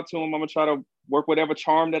reach out to them. I'm gonna try to work whatever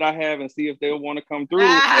charm that I have and see if they'll want to come through.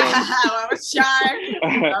 I was charm.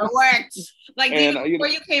 It worked. Like before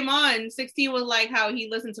you came on, 16 was like how he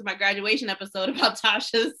listened to my graduation episode about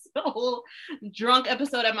Tasha's whole drunk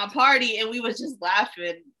episode at my party, and we was just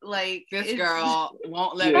laughing. Like this girl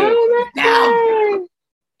won't let me down.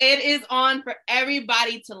 It is on for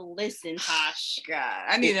everybody to listen, Tosh. God,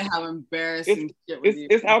 I need to have embarrassing shit with you.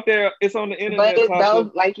 It's out there. It's on the internet. But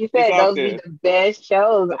those, like you said, those be the best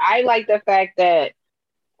shows. I like the fact that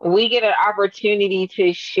we get an opportunity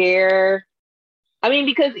to share. I mean,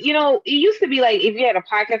 because, it used to be like if you had a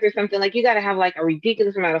podcast or something, like you got to have like a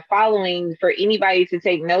ridiculous amount of following for anybody to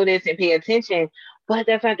take notice and pay attention. But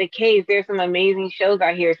that's not the case. There's some amazing shows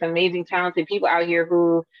out here, some amazing talented people out here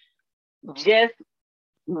who just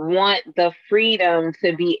want the freedom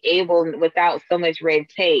to be able, without so much red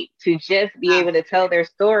tape, to just be able to tell their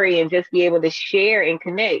story and just be able to share and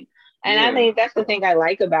connect. And I think that's the thing I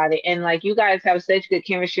like about it. And like you guys have such good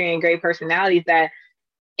chemistry and great personalities that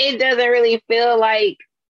it doesn't really feel like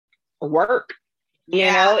work.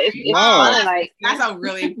 It's fun. Like that's a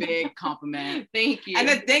really big compliment. Thank you. And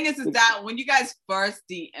the thing is that when you guys first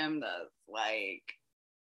DM'd us, like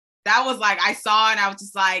that was like I saw and I was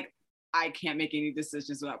just like, I can't make any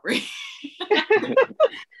decisions without Brii.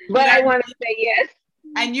 But I want to say yes.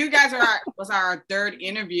 And you guys was our third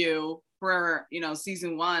interview for,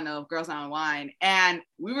 season 1 of Girls on Wine. And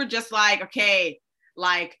we were just like, okay,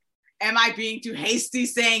 like, am I being too hasty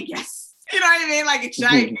saying yes? You know what I mean? Like, should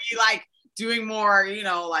I be like doing more,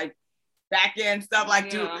 like back end stuff?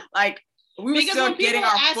 Like, we were because still when people getting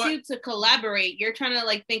our ask foot. You to collaborate, you're trying to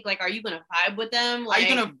like think like, are you gonna vibe with them? Like, are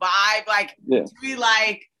you gonna vibe? Like, do we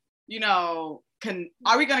like,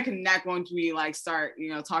 are we gonna connect once we like start,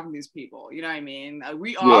 talking to these people? You know what I mean?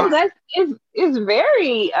 We are. Oh, that's it's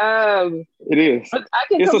very. It is. I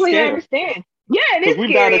can completely understand. Yeah, it is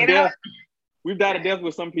scary. We've died a death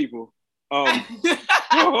with some people.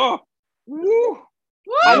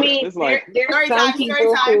 I mean, it's like there's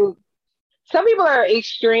some people are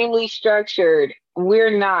extremely structured.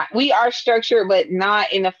 We're not. We are structured, but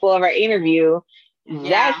not in the flow of our interview. Yeah.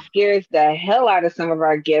 That scares the hell out of some of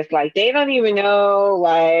our guests. Like, they don't even know,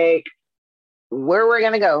 like, where we're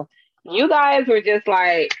going to go. You guys were just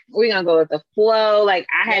like, we're going to go with the flow. Like,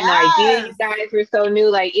 I had no idea you guys were so new.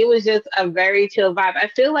 Like, it was just a very chill vibe. I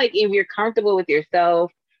feel like if you're comfortable with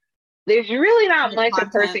yourself, there's really not much a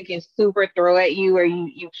person can super throw at you, or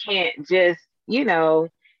you can't just, go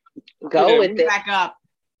with it. Back up.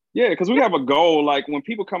 Yeah, because we have a goal. Like, when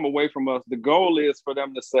people come away from us, the goal is for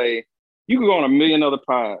them to say, you can go on a million other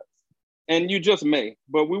pods, and you just may.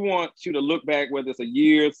 But we want you to look back, whether it's a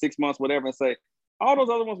year, 6 months, whatever, and say, all those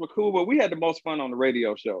other ones were cool, but we had the most fun on the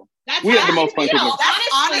radio show. We had the most fun. That's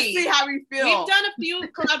honestly how we feel. We've done a few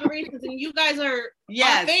collaborations, and you guys are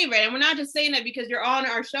our favorite. And we're not just saying that because you're on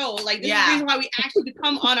our show. Like, this is the reason why we asked you to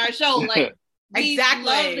come on our show. Like, we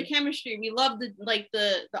love the chemistry. We love the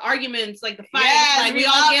arguments, like the fights. Like, we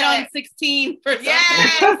all get on 16 for something.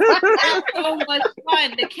 It's so much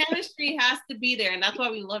fun. The chemistry has to be there, and that's why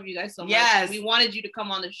we love you guys so much. We wanted you to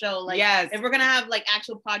come on the show. Like, if we're gonna have like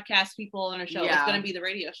actual podcast people on our show, it's gonna be the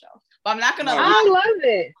radio show. But I'm not gonna. I love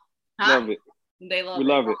it. Love it. They love it.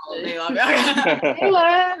 They love it. They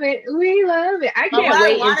love it. We love it. I can't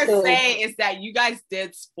wait. What I want to say is that you guys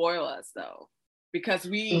did spoil us, though, because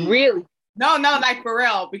we really. No, like, for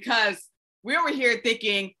real, because we were here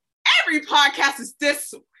thinking every podcast is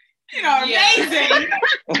this, amazing. You know what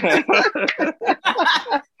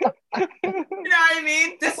I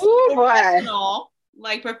mean? This professional.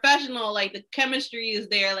 Like, professional, like, the chemistry is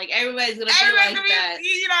there. Like, everybody's gonna be like that.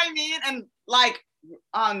 You know what I mean? And, like,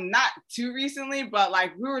 not too recently, but,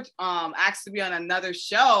 like, we were asked to be on another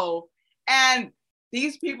show, and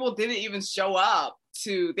these people didn't even show up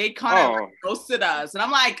they kind of ghosted us. And I'm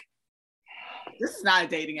like, this is not a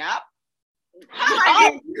dating app.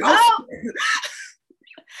 Oh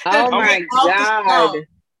my God.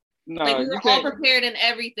 No, like, we were all prepared and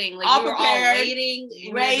everything. Like, we were all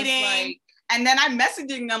waiting. And then I'm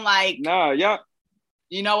messaging them like, nah,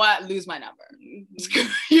 you know what? Lose my number.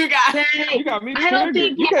 You got me. I don't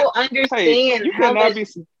think people understand how much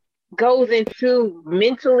goes into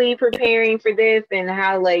mentally preparing for this, and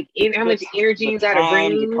how much energy you got to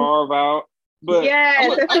bring to carve out. But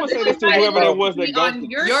I'm gonna say this to whoever that was that on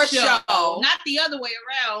your show, not the other way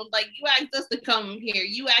around. Like, you asked us to come here,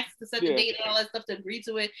 you asked to set the date and all that stuff to agree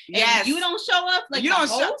to it, and you don't show up. Like, you don't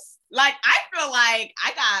show. Like, I feel like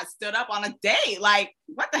I got stood up on a date. Like,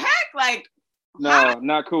 what the heck? Like, no,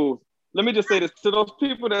 not cool. Let me just say this to those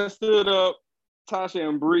people that stood up, Tasha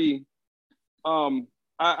and Brii.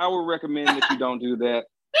 I would recommend that you don't do that.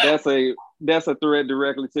 That's a threat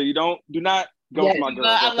directly to you. Do not go to my girl.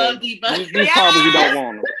 I love Diva. These problems you don't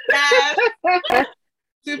want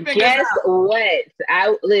them. Guess what?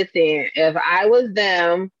 Listen. If I was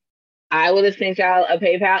them, I would have sent y'all a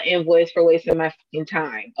PayPal invoice for wasting my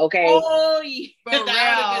time. Okay. Oh,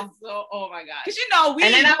 yeah. Oh my god. Because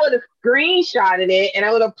and then I would have screenshotted it and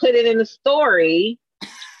I would have put it in the story.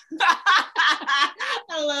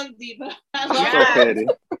 I love Diva. I love petty.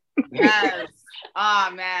 Yes. Oh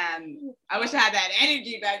man, I wish I had that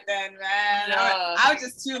energy back then, man. Yeah. I was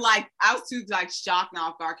just too shocked and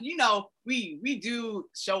off guard. We do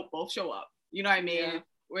both show up. You know what I mean?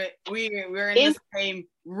 Yeah. We're in the same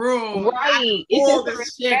room, right? It's just a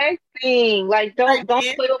respect thing. Like, don't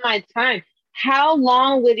play with my time. How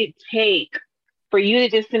long would it take for you to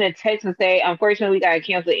just send a text and say, "Unfortunately, we gotta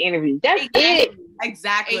cancel the interview"? That's it.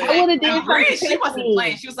 Exactly. I would have done something. She wasn't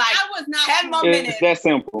playing. She was like, "I was not 10 more minutes." It's that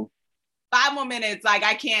simple. 5 more minutes. Like,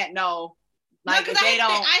 I can't know. Like, no,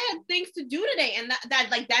 I had things to do today, and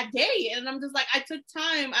that day, and I'm just like, I took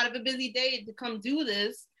time out of a busy day to come do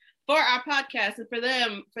this for our podcast and for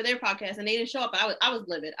their podcast, and they didn't show up. I was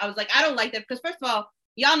livid. I was like, I don't like that, because first of all,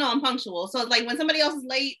 y'all know I'm punctual, so it's like, when somebody else is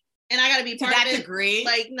late and I gotta be part of it, degree,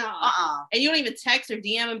 like, no, and you don't even text or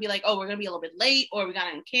DM and be like, oh, we're gonna be a little bit late, or we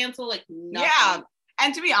gotta cancel, like, nothing. Yeah.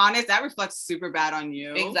 And to be honest, that reflects super bad on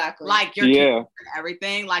you. Exactly. Like, you're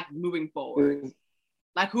everything, like, moving forward.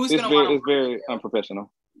 Like, who's going to want to... It's very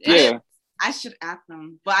unprofessional. Yeah. I should ask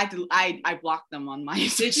them, but I blocked them on my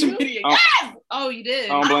social media. Yes! Oh, you did?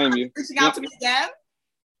 I don't blame you. Reaching out to me again?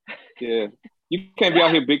 Yeah. You can't be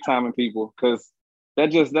out here big timing people, because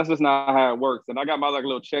that's just not how it works. And I got my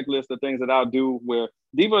little checklist of things that I'll do, where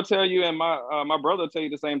Diva will tell you, and my brother will tell you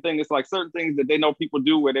the same thing. It's like certain things that they know people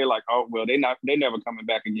do where they're like, oh, well, they never coming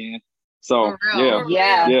back again. So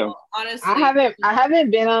yeah. Honestly, I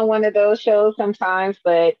haven't been on one of those shows sometimes,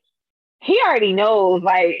 but he already knows.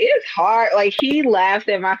 Like, it's hard. Like, he laughs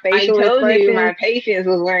at my facial expression. My patience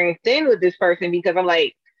was wearing thin with this person because I'm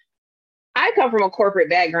like, I come from a corporate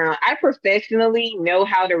background. I professionally know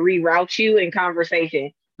how to reroute you in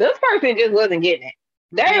conversation. This person just wasn't getting it.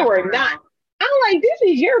 They were not. I'm like, this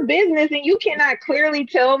is your business and you cannot clearly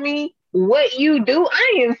tell me what you do.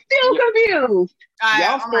 I am still confused.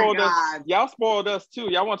 Y'all spoiled us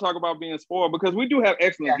too. Y'all want to talk about being spoiled because we do have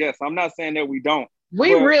excellent guests. I'm not saying that we don't.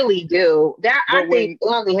 We really do. I think we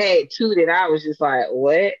only had two that I was just like,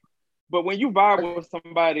 what? But when you vibe with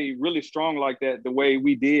somebody really strong like that, the way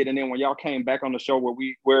we did, and then when y'all came back on the show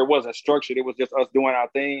where it wasn't structured, it was just us doing our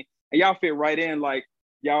thing, and y'all fit right in, like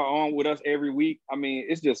y'all on with us every week. I mean,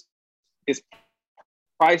 it's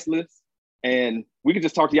priceless, and we could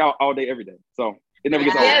just talk to y'all all day, every day. So it never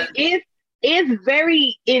gets old. It's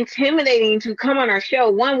very intimidating to come on our show.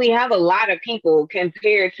 One, we have a lot of people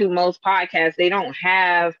compared to most podcasts. They don't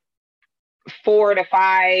have 4 to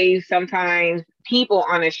 5 sometimes people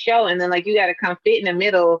on a show, and then like you got to come fit in the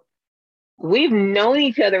middle. We've known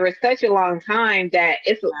each other for such a long time that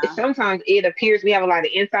sometimes it appears we have a lot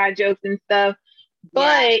of inside jokes and stuff,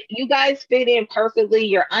 but you guys fit in perfectly.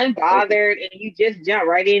 You're unbothered and you just jump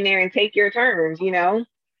right in there and take your turns, you know.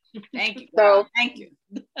 Thank you. So thank you.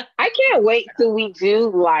 I can't wait till we do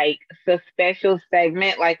like the special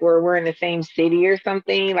segment, like where we're in the same city or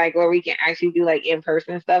something, like where we can actually do like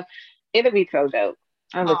in-person stuff. It'll be so dope.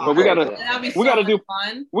 But we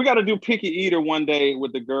gotta do picky eater one day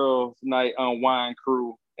with the girls' night UnWine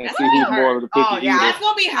crew and see who's more of the picky eater. That's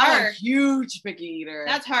gonna be hard. I'm a huge picky eater.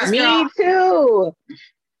 That's hard. Me too.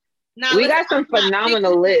 Now, we got some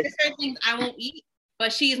phenomenal lists. There's things I won't eat,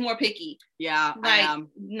 but she's more picky. Yeah, like, I am.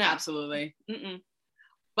 No, absolutely.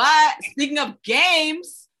 But speaking of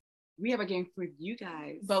games, we have a game for you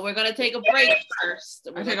guys. But we're gonna take a break first.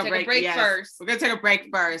 We're gonna take a break first. We're gonna take a break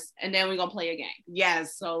first, and then we're gonna play a game.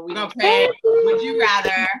 Yes. So we're gonna play Would You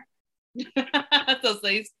Rather. So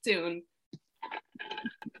stay tuned.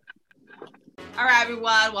 All right,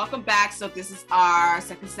 everyone, welcome back. So this is our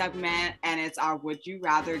second segment, and it's our Would You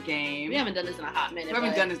Rather game. We haven't done this in a hot minute.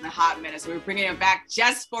 So we're bringing it back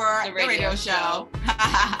just for the radio show.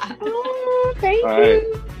 Oh, thank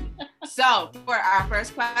you. So for our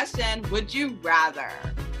first question, would you rather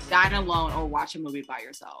dine alone or watch a movie by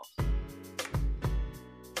yourself?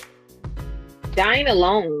 Dine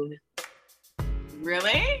alone.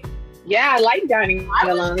 Really? Yeah, I like dining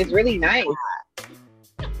alone. It's really nice.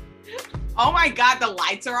 Oh my God, the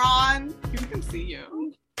lights are on. People can see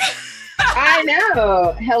you. I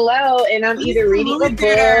know. Hello, and I'm either reading a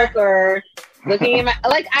book or looking at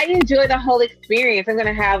I enjoy the whole experience. I'm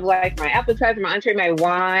gonna have like my appetizer, my entree, my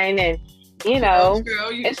wine, and you know.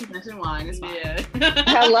 Girl, you mentioned wine. It's fine. Yeah.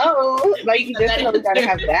 Hello, like you definitely gotta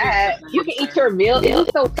have that. You can eat your meal.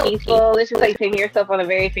 It's so peaceful. It's just like taking yourself on a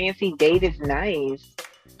very fancy date. It's nice.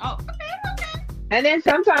 Oh, okay. And then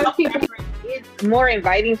sometimes it's more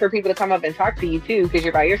inviting for people to come up and talk to you too, because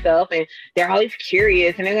you're by yourself and they're always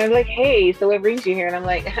curious and they're gonna be like, "Hey, so what brings you here?" And I'm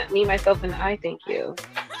like, "Me, myself, and I." Thank you.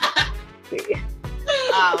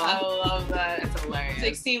 I love that. It's hilarious.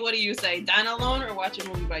 16, what do you say? Dine alone or watch a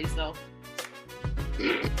movie by yourself?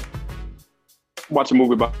 Watch a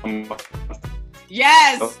movie by myself.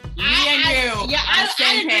 Yes, me and you. Yeah, I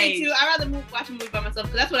agree too. I'd rather watch a movie by myself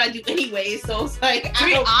because that's what I do anyway. So it's like, to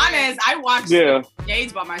be honest, I watched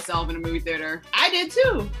Shades by myself in a movie theater. I did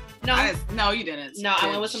too. No, you didn't. No, I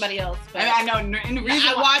went with somebody else. But I know. And the reason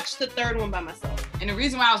I watched the third one by myself. And the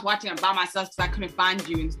reason why I was watching it by myself is because I couldn't find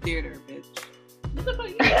you in the theater, bitch. What the fuck?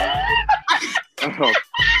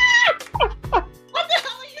 What the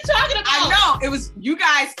hell are you talking about? I know. It was you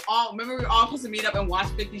guys all. Remember, we were all supposed to meet up and watch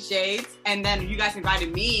 50 Shades, and then you guys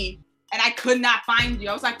invited me, and I could not find you.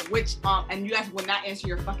 I was like, which and you guys would not answer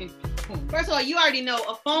your fucking phone. First of all, you already know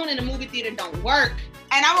a phone in a movie theater don't work.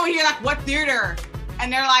 And I'm over here like, what theater?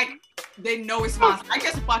 And they're like, they no response. I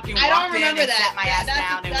just fucking walked in and sat my ass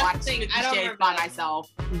down and watched 50 Shades by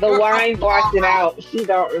myself. The wine blocked it out. She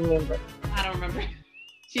don't remember. I don't remember.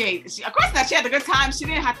 She of course not. She had a good time. She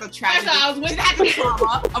didn't have to travel. She didn't have the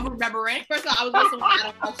trauma of remembering. First of all, I was with someone I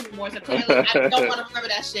don't talk to anymore, so clearly I don't want to remember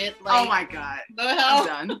that shit. Like, oh my God. The hell?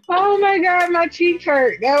 I'm done. Oh my God, my cheeks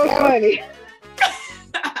hurt. That was funny.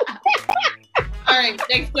 All right,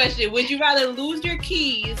 next question. Would you rather lose your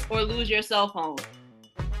keys or lose your cell phone?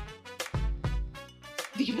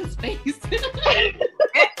 Diva's face.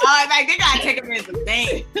 Like they gotta take them as a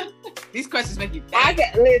thing. These questions make you think. I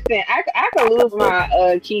can lose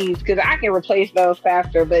my keys because I can replace those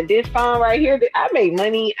faster. But this phone right here, I make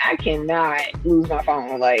money. I cannot lose my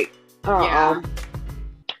phone. Like,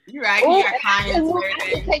 You're right. You got clients. I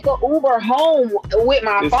can take an Uber home with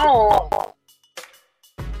my phone.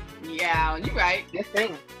 Yeah, you're right.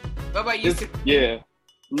 What about you? Yeah.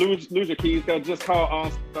 Lose your keys. They'll just call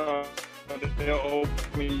OnStar. They'll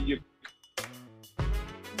open your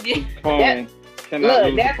phone. Cannot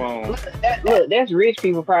lose the phone. Look, that's rich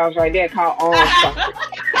people problems right there. Call OnStar.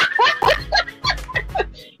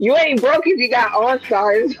 You ain't broke if you got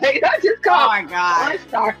OnStar. Just call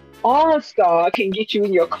OnStar. OnStar can get you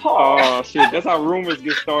in your car. Oh shit! That's how rumors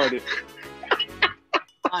get started.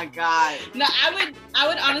 Oh my God. No, I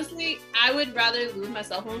would honestly, I would rather lose my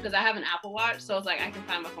cell phone because I have an Apple Watch, so it's like I can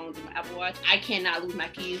find my phone through my Apple Watch. I cannot lose my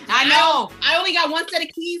keys. I know. I only got one set of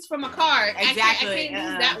keys from a car. Exactly. I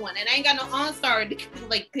can't lose that one, and I ain't got no OnStar to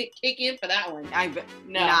like kick in for that one.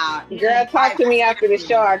 Nah. Girl, talk to me after the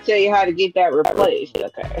show. I'll tell you how to get that replaced.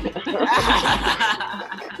 Okay.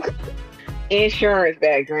 Insurance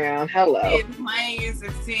background. Hello. It's playing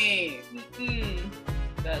 16.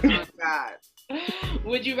 That's oh God.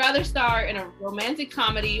 Would you rather star in a romantic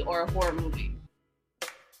comedy or a horror movie?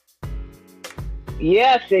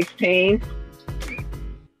 Yeah, 16. What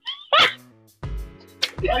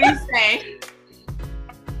do you say?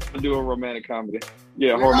 I'll do a romantic comedy.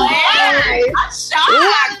 Yeah, horror movie. Nice.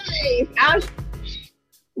 I'm shocked.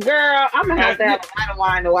 Girl, I'm gonna have to have a lot of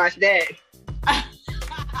wine to watch that. I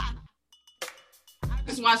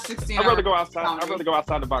just watched 16. I'd rather go outside. I'd rather go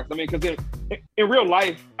outside the box. I mean, because in real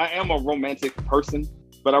life, I am a romantic person,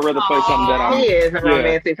 but I'd rather play something that I'm. He is a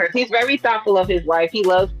romantic person. He's very thoughtful of his wife. He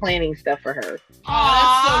loves planning stuff for her.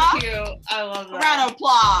 Oh, that's so cute. I love that. Round of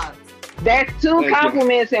applause. That's two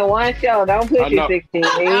compliments in one show. Don't push you 16. You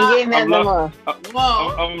ain't getting that no more.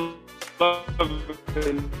 Whoa.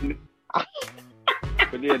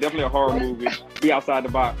 But yeah, definitely a horror movie. Be outside the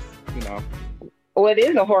box, you know. What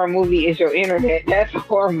is a horror movie is your internet. That's a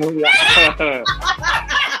horror movie.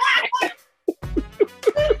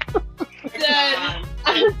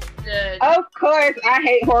 Of course, I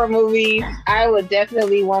hate horror movies. I would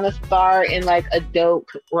definitely want to star in like a dope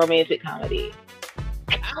romantic comedy.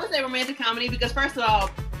 I would say romantic comedy because first of all,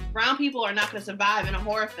 brown people are not going to survive in a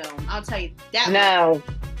horror film. I'll tell you that. No.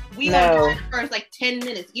 We gonna die in the first like 10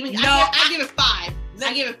 minutes. Even I give it 5.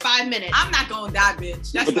 I give it 5 minutes. I'm not gonna die,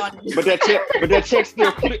 bitch. That's not but that check's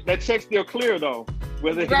still clear. That check's still clear though.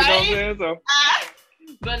 Whether right? You know what I'm saying? So.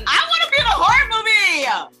 But I want to be in a horror movie.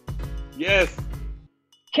 Yes.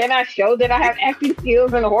 Can I show that I have acting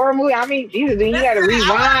skills in a horror movie? I mean, Jesus, then you got to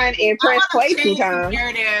rewind and press play 2 times.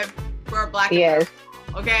 Narrative for a black. Yes.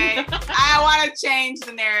 Okay. I want to change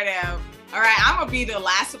the narrative. All right, I'm gonna be the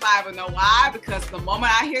last survivor. Know why? Because the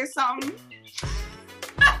moment I hear something.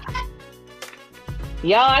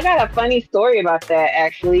 Y'all, I got a funny story about that,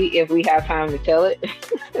 actually, if we have time to tell it.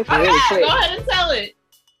 It's really quick. Go ahead and tell it.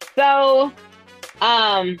 So,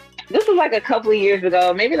 this was like a couple of years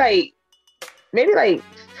ago, maybe like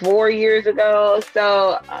 4 years ago.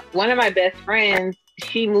 So, one of my best friends,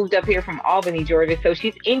 she moved up here from Albany, Georgia. So,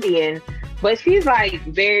 she's Indian, but she's like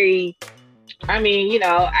very, I mean, you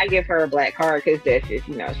know, I give her a black card because that's just,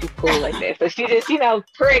 you know, she's cool like that. So, she just, you know,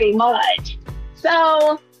 pretty much.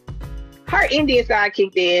 So, her Indian side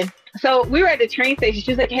kicked in. So we were at the train station.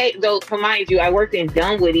 She was like, hey, though, mind you, I worked in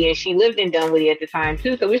Dunwoody and she lived in Dunwoody at the time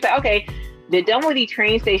too. So we said, okay, the Dunwoody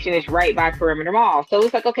train station is right by Perimeter Mall. So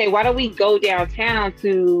it's like, okay, why don't we go downtown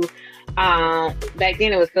to, back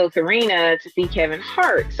then it was Phillips Arena to see Kevin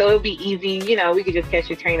Hart. So it would be easy, you know, we could just catch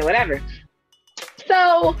a train or whatever.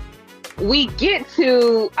 So we get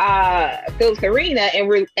to Phillips Arena and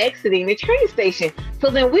we're exiting the train station. So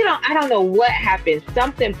then I don't know what happened.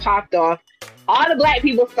 Something popped off. All the black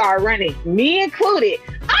people start running, me included.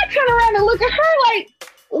 I turn around and look at her like,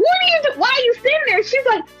 what are you doing? Why are you sitting there? She's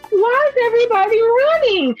like, why is everybody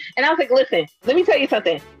running? And I was like, listen, let me tell you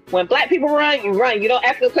something. When black people run, you run. You don't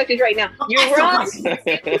ask no questions right now. You run,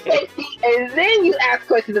 and then you ask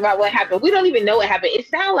questions about what happened. We don't even know what happened. It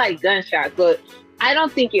sounded like gunshots, but I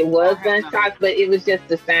don't think it was gunshots, but it was just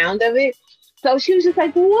the sound of it. So she was just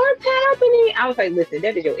like, what's happening? I was like, listen,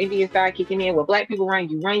 that is your Indian side kicking in. When black people run,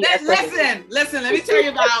 you run. Listen, let me tell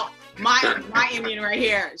you about my Indian right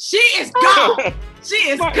here. She is gone. She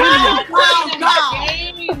is gone.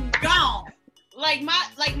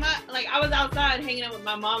 I was outside hanging out with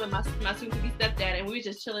my mom and my soon-to-be stepdad, and we were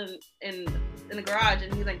just chilling in the garage,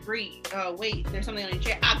 and he's like, Brii, wait, there's something on your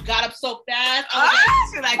chair. I got up so fast. I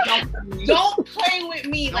was like, don't play with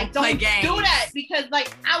me. Like, don't do that, because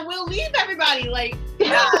like I will leave everybody. Like, no.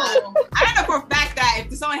 I know for a fact that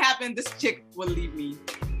if something happened, this chick will leave me.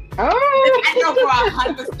 Oh, I know for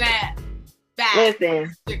 100%.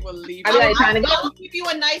 Listen, I'm like trying to go. I'll give you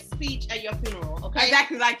a nice speech at your funeral, okay?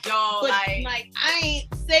 Exactly, like yo, but, like I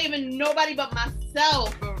ain't saving nobody but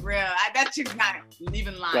myself. For real, I bet you not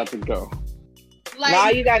leaving line. Got to go. Like, now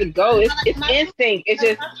you gotta go. It's instinct. It's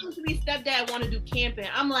just. My soon-to-be stepdad want to do camping.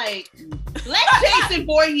 I'm like, let Jason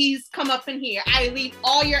Voorhees come up in here. I leave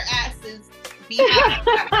all your asses behind.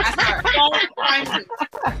 That's her.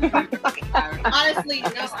 Honestly,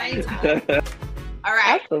 no, I ain't. All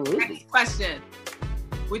right. Absolutely. Next question.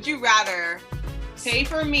 Would you rather pay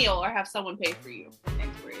for a meal or have someone pay for you?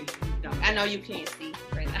 Thanks, Brii. I know you can't see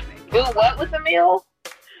right now. Do what with a meal?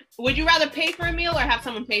 Would you rather pay for a meal or have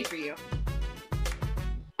someone pay for you?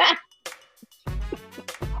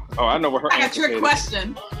 Oh, I know what her That's your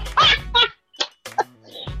question.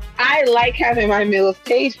 I like having my meals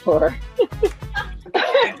paid for.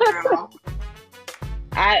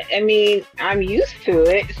 I mean, I'm used to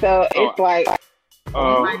it, so it's like.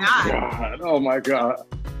 Oh my god! Oh my god!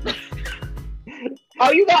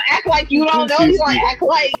 Oh, you gonna act like you don't know? You gonna act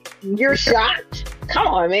like you're shocked? Come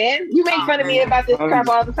on, man! You make fun of me about this crap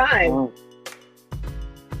all the time.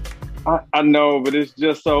 I know, but it's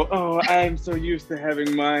just so. Oh, I'm so used to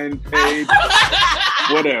having mine paid.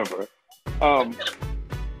 Whatever.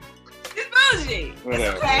 It's bougie.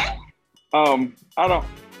 Whatever. It's okay. I don't.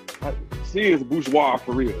 She is bourgeois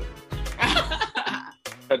for real.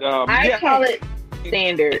 But, I call it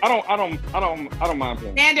standards. I don't mind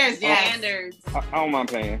paying. Standards, yes. Standards. I don't mind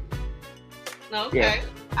paying. Okay. Yeah.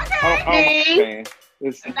 Okay. I don't mind paying.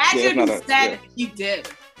 Imagine you said you did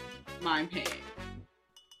mind paying.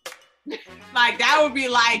 Like that would be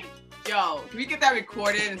like, yo, can we get that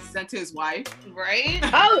recorded and sent to his wife? Right?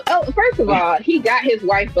 Oh, first of all, he got his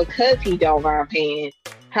wife because he don't mind paying.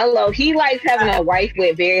 Hello, he likes having a wife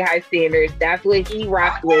with very high standards. That's what he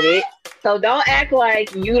rocks with it. So don't act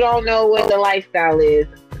like you don't know what the lifestyle is,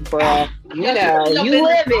 bro. You know, you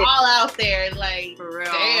live it. All out there, like, for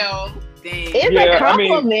real. Damn. It's a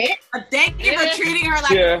compliment. Thank you for treating her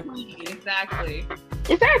like a queen.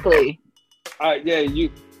 Exactly. Yeah, you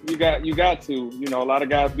got to. You know, a lot of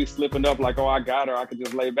guys be slipping up like, oh, I got her, I could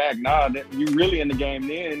just lay back. Nah, you really in the game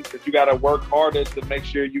then, because you got to work harder to make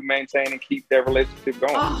sure you maintain and keep that relationship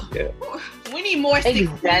going. Oh. Yeah. We need more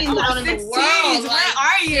 16s out in the world. Where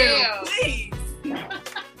are you? Please.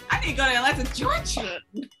 I need to go to Atlanta, Georgia.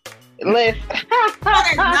 Listen. That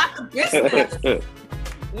is not the business.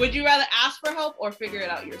 Would you rather ask for help or figure it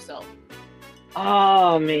out yourself?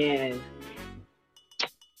 Oh, man.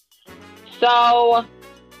 So,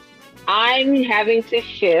 I'm having to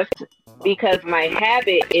shift because my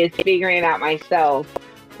habit is figuring it out myself.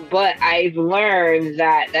 But I've learned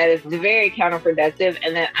that is very counterproductive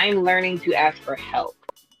and that I'm learning to ask for help.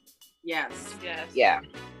 Yes. Yeah.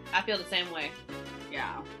 I feel the same way.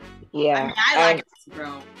 Yeah. Yeah. I mean, I like it to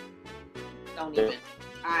grow. Don't even.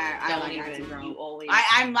 I like it to grow. You always.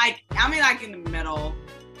 I'm like in the middle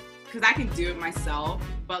because I can do it myself.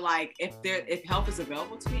 But like, if help is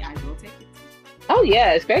available to me, I will take it. Oh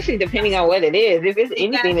yeah, especially depending on what it is. If it's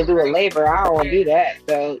anything to do with labor, I don't want to do that.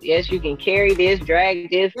 So yes, you can carry this, drag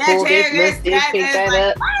this, pull this, lift this, pick that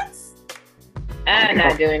up. What? I'm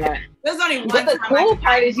not doing that. There's only one. But the cool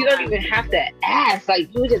part is you don't even have to ask. Like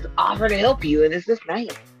you just offer to help you, and it's just nice.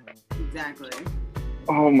 Exactly.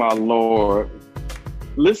 Oh my Lord!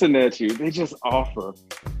 Listen at you. They just offer.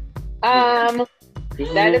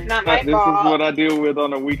 That is not my fault. This is what I deal with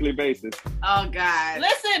on a weekly basis. Oh God!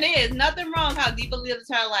 Listen, there's nothing wrong how Deepa lives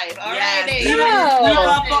her life. All yes, right, you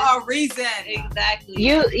up for a reason. Exactly.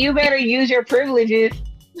 You better use your privileges.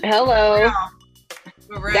 Hello.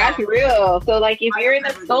 For real. That's real. So like if you're in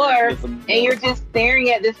the store and you're just staring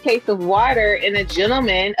at this case of water and a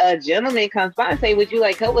gentleman comes by and say, would you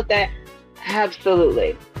like help with that?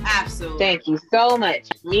 Absolutely. Thank you so much.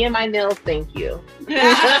 Me and my nails, thank you.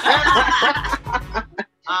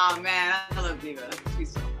 Oh man, I love Diva.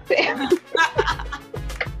 She's so much.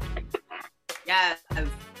 Yes.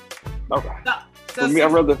 Okay. For me,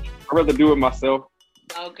 I'd rather do it myself.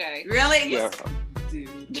 Okay. Really? Yeah.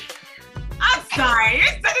 Dude. I'm sorry. You're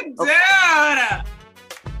such a dude.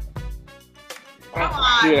 Come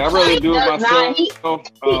on. Yeah, I'd rather do it myself.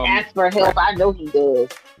 He asks for help. I know he does.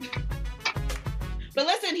 But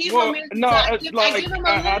listen, he's romantic. No, I give him a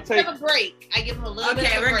little bit of a break. I give him a little bit of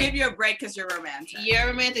a break. Okay, we're gonna give you a break because you're romantic. You're a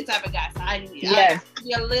romantic type of guy, so I need a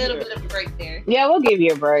little bit of a break there. Yeah, we'll give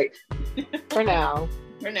you a break. For now.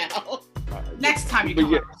 Next time you come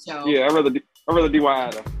on the show. Yeah, I'd rather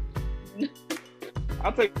DIY though.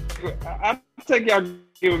 I'll take y'all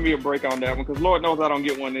giving me a break on that one because Lord knows I don't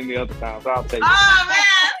get one any other time, so I'll take it. Oh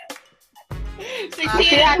man! See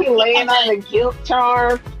how he laying on the guilt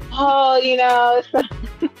charm? Oh, you know,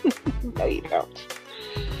 No, you don't.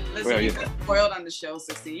 Listen, you got spoiled on the show,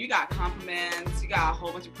 16. You got compliments. You got a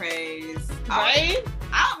whole bunch of praise. Right?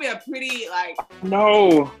 I'll be a pretty,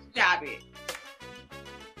 happy.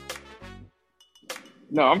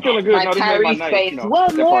 No, I'm feeling good. My no, Tyrese face.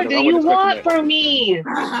 What more do you want from me?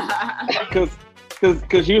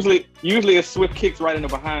 Because usually it's swift kicks right in the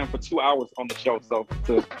behind for 2 hours on the show. So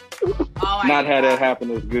to not have that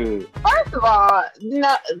happen is good. First of all,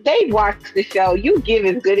 no, they watch the show. You give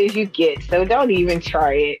as good as you get, so don't even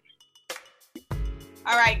try it.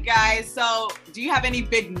 All right, guys. So do you have any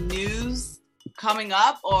big news coming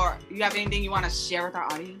up, or you have anything you want to share with our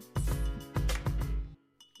audience?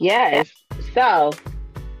 Yes. So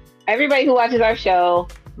everybody who watches our show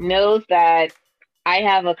knows that I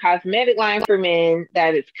have a cosmetic line for men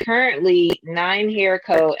that is currently 9 Hair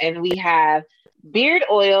Co. and we have beard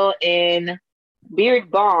oil and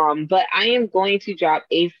beard balm, but I am going to drop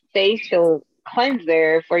a facial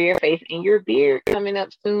cleanser for your face and your beard coming up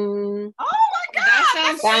soon. Oh my God.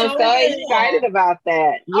 That sounds I'm so excited about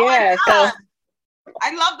that. Yeah. So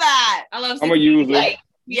I love that. I love I'm going to use it. Like,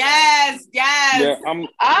 yes. Yeah,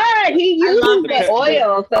 he uses the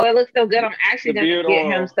oil, so it looks so good. I'm actually gonna get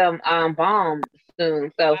him some balm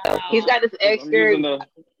soon. So he's got this extra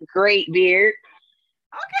great beard.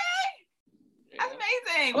 Okay, that's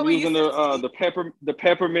amazing. I'm using the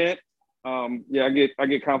peppermint. I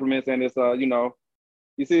get compliments, and it's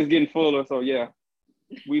you see it's getting fuller. So yeah,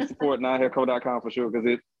 we support 9hairco.com for sure because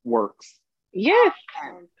it works. Yes.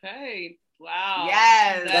 Okay. Wow.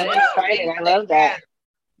 Yes. That's exciting. I love that.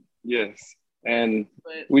 Yes, and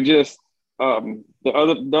we just the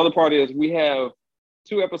other part is we have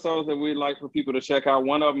 2 episodes that we'd like for people to check out.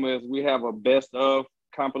 One of them is we have a best of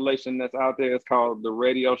compilation that's out there. It's called The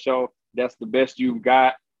Radio Show. That's the best you've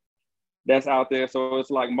got. That's out there. So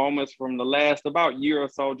it's like moments from the last about year or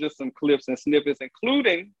so, just some clips and snippets,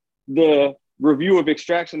 including the review of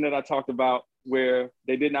Extraction that I talked about, where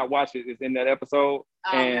they did not watch it. It's in that episode.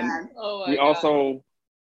 We also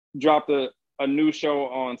dropped a new show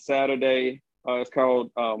on Saturday. It's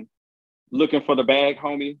called Looking for the Bag,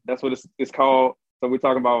 Homie. That's what it's called. So we're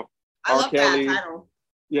talking about R. Kelly. That title.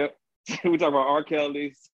 Yep. We're talking about R.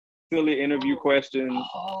 Kelly, silly interview questions,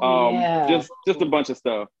 just a bunch of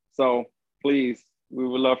stuff. So please, we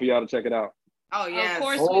would love for y'all to check it out. Oh yeah, of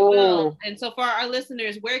course we will. And so for our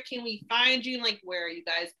listeners, where can we find you? Like, where are you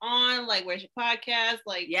guys on? Like, where's your podcast?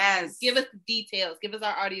 Like, yes, give us the details. Give us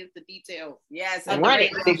our audience the details. Yes, I'm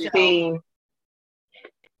running 16.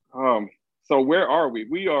 So where are we?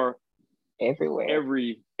 We are everywhere.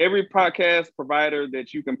 Every podcast provider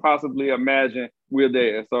that you can possibly imagine, we're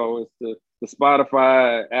there. So it's the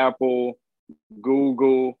Spotify, Apple,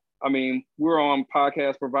 Google. I mean, we're on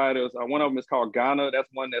podcast providers. One of them is called Ghana. That's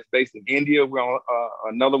one that's based in India. We're on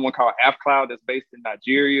another one called AppCloud that's based in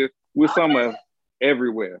Nigeria. We're somewhere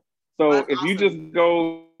everywhere. So if you just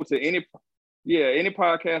go to any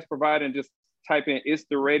podcast provider and just type in "It's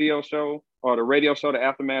the Radio Show" or "The Radio Show," The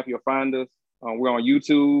Aftermath, you'll find us. We're on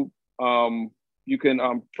YouTube. You can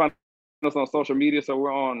find us on social media. So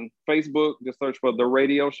we're on Facebook. Just search for The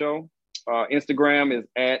Radio Show. Instagram is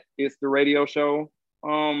 @It's the Radio Show.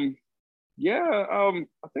 I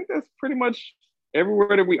think that's pretty much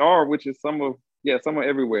everywhere that we are, which is somewhere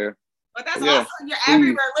everywhere. But that's awesome. You're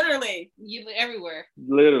everywhere, literally. You're everywhere.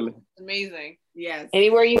 Literally. Amazing. Yes.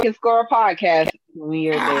 Anywhere you can score a podcast, we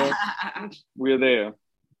are there. We're there.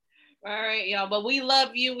 All right, y'all. But we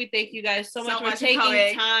love you. We thank you guys so much for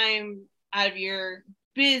taking time out of your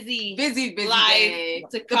busy life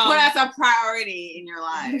to put us a priority in your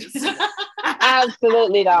lives.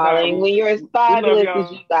 Absolutely, darling. When you're as fabulous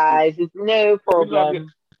as you guys, it's no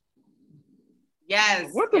problem.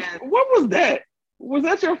 Yes. What was that? Was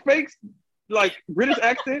that your fake British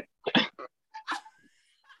accent?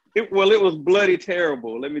 It was bloody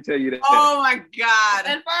terrible. Let me tell you that. Oh my God!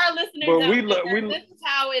 And for our listeners, this is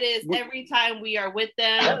how it is every time we are with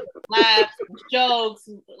them. Laughs, jokes,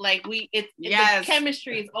 the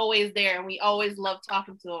chemistry is always there, and we always love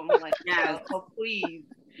talking to them. Like, so please,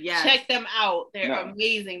 check them out. They're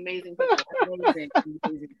amazing people.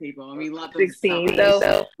 amazing people, and we love them. 16.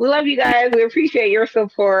 So we love you guys. We appreciate your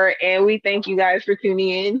support, and we thank you guys for tuning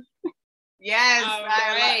in. Yes,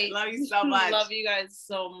 I love you so much. Love you guys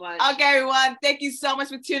so much. Okay, everyone, thank you so much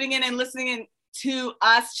for tuning in and listening to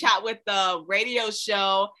us chat with the radio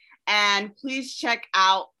show. And please check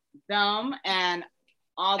out them and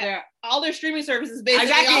all their streaming services, basically.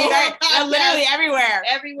 Exactly, they're literally everywhere.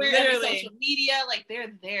 Literally. Social media,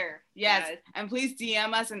 they're there. Yes, guys. And please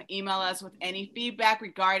DM us and email us with any feedback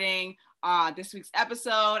regarding this week's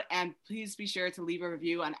episode, and please be sure to leave a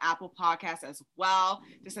review on Apple Podcasts as well.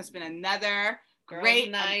 This has been another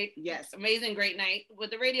Great night. Yes. Amazing, great night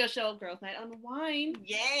with the radio show, Girls Night on Wine.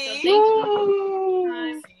 Yay. So thank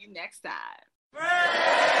you. See you next time.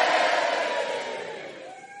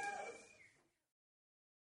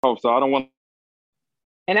 Oh, so I don't want.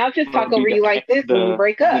 And I'll just talk over you like this when we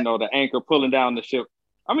break up. You know, the anchor pulling down the ship.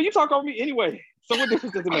 I mean, you talk over me anyway. So what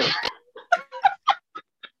difference does it make?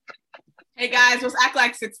 Hey guys, let's act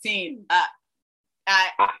like 16.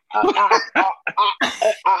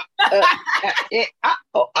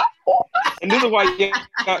 And this is why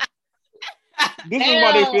this is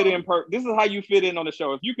why they fit in. This is how you fit in on the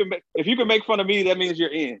show. If you can make fun of me, that means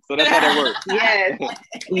you're in. So that's how that works.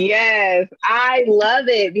 Yes, I love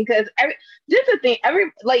it because this is the thing.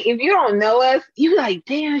 Like if you don't know us, you like,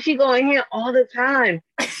 damn, she going here all the time.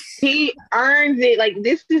 He earns it. Like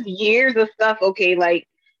this is years of stuff. Okay, like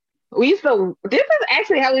this is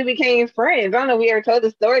actually how we became friends. I don't know if we ever told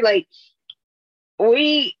the story. Like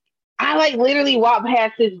I like literally walked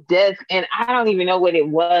past his desk and I don't even know what it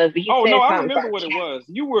was. But I remember what it was.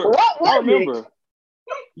 You were. I remember.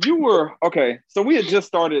 You were okay. So we had just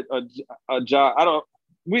started a job.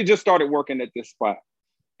 We had just started working at this spot,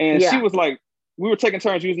 and she was like, we were taking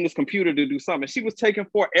turns using this computer to do something. She was taking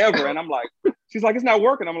forever, and I'm like, she's like, it's not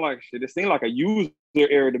working. I'm like, shit, it seemed like a user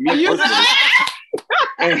error to me personally.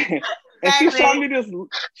 And she shot me this.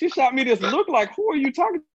 She shot me this look like, who are you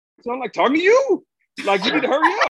talking to? I'm like, talking to you. Like, you need to hurry up.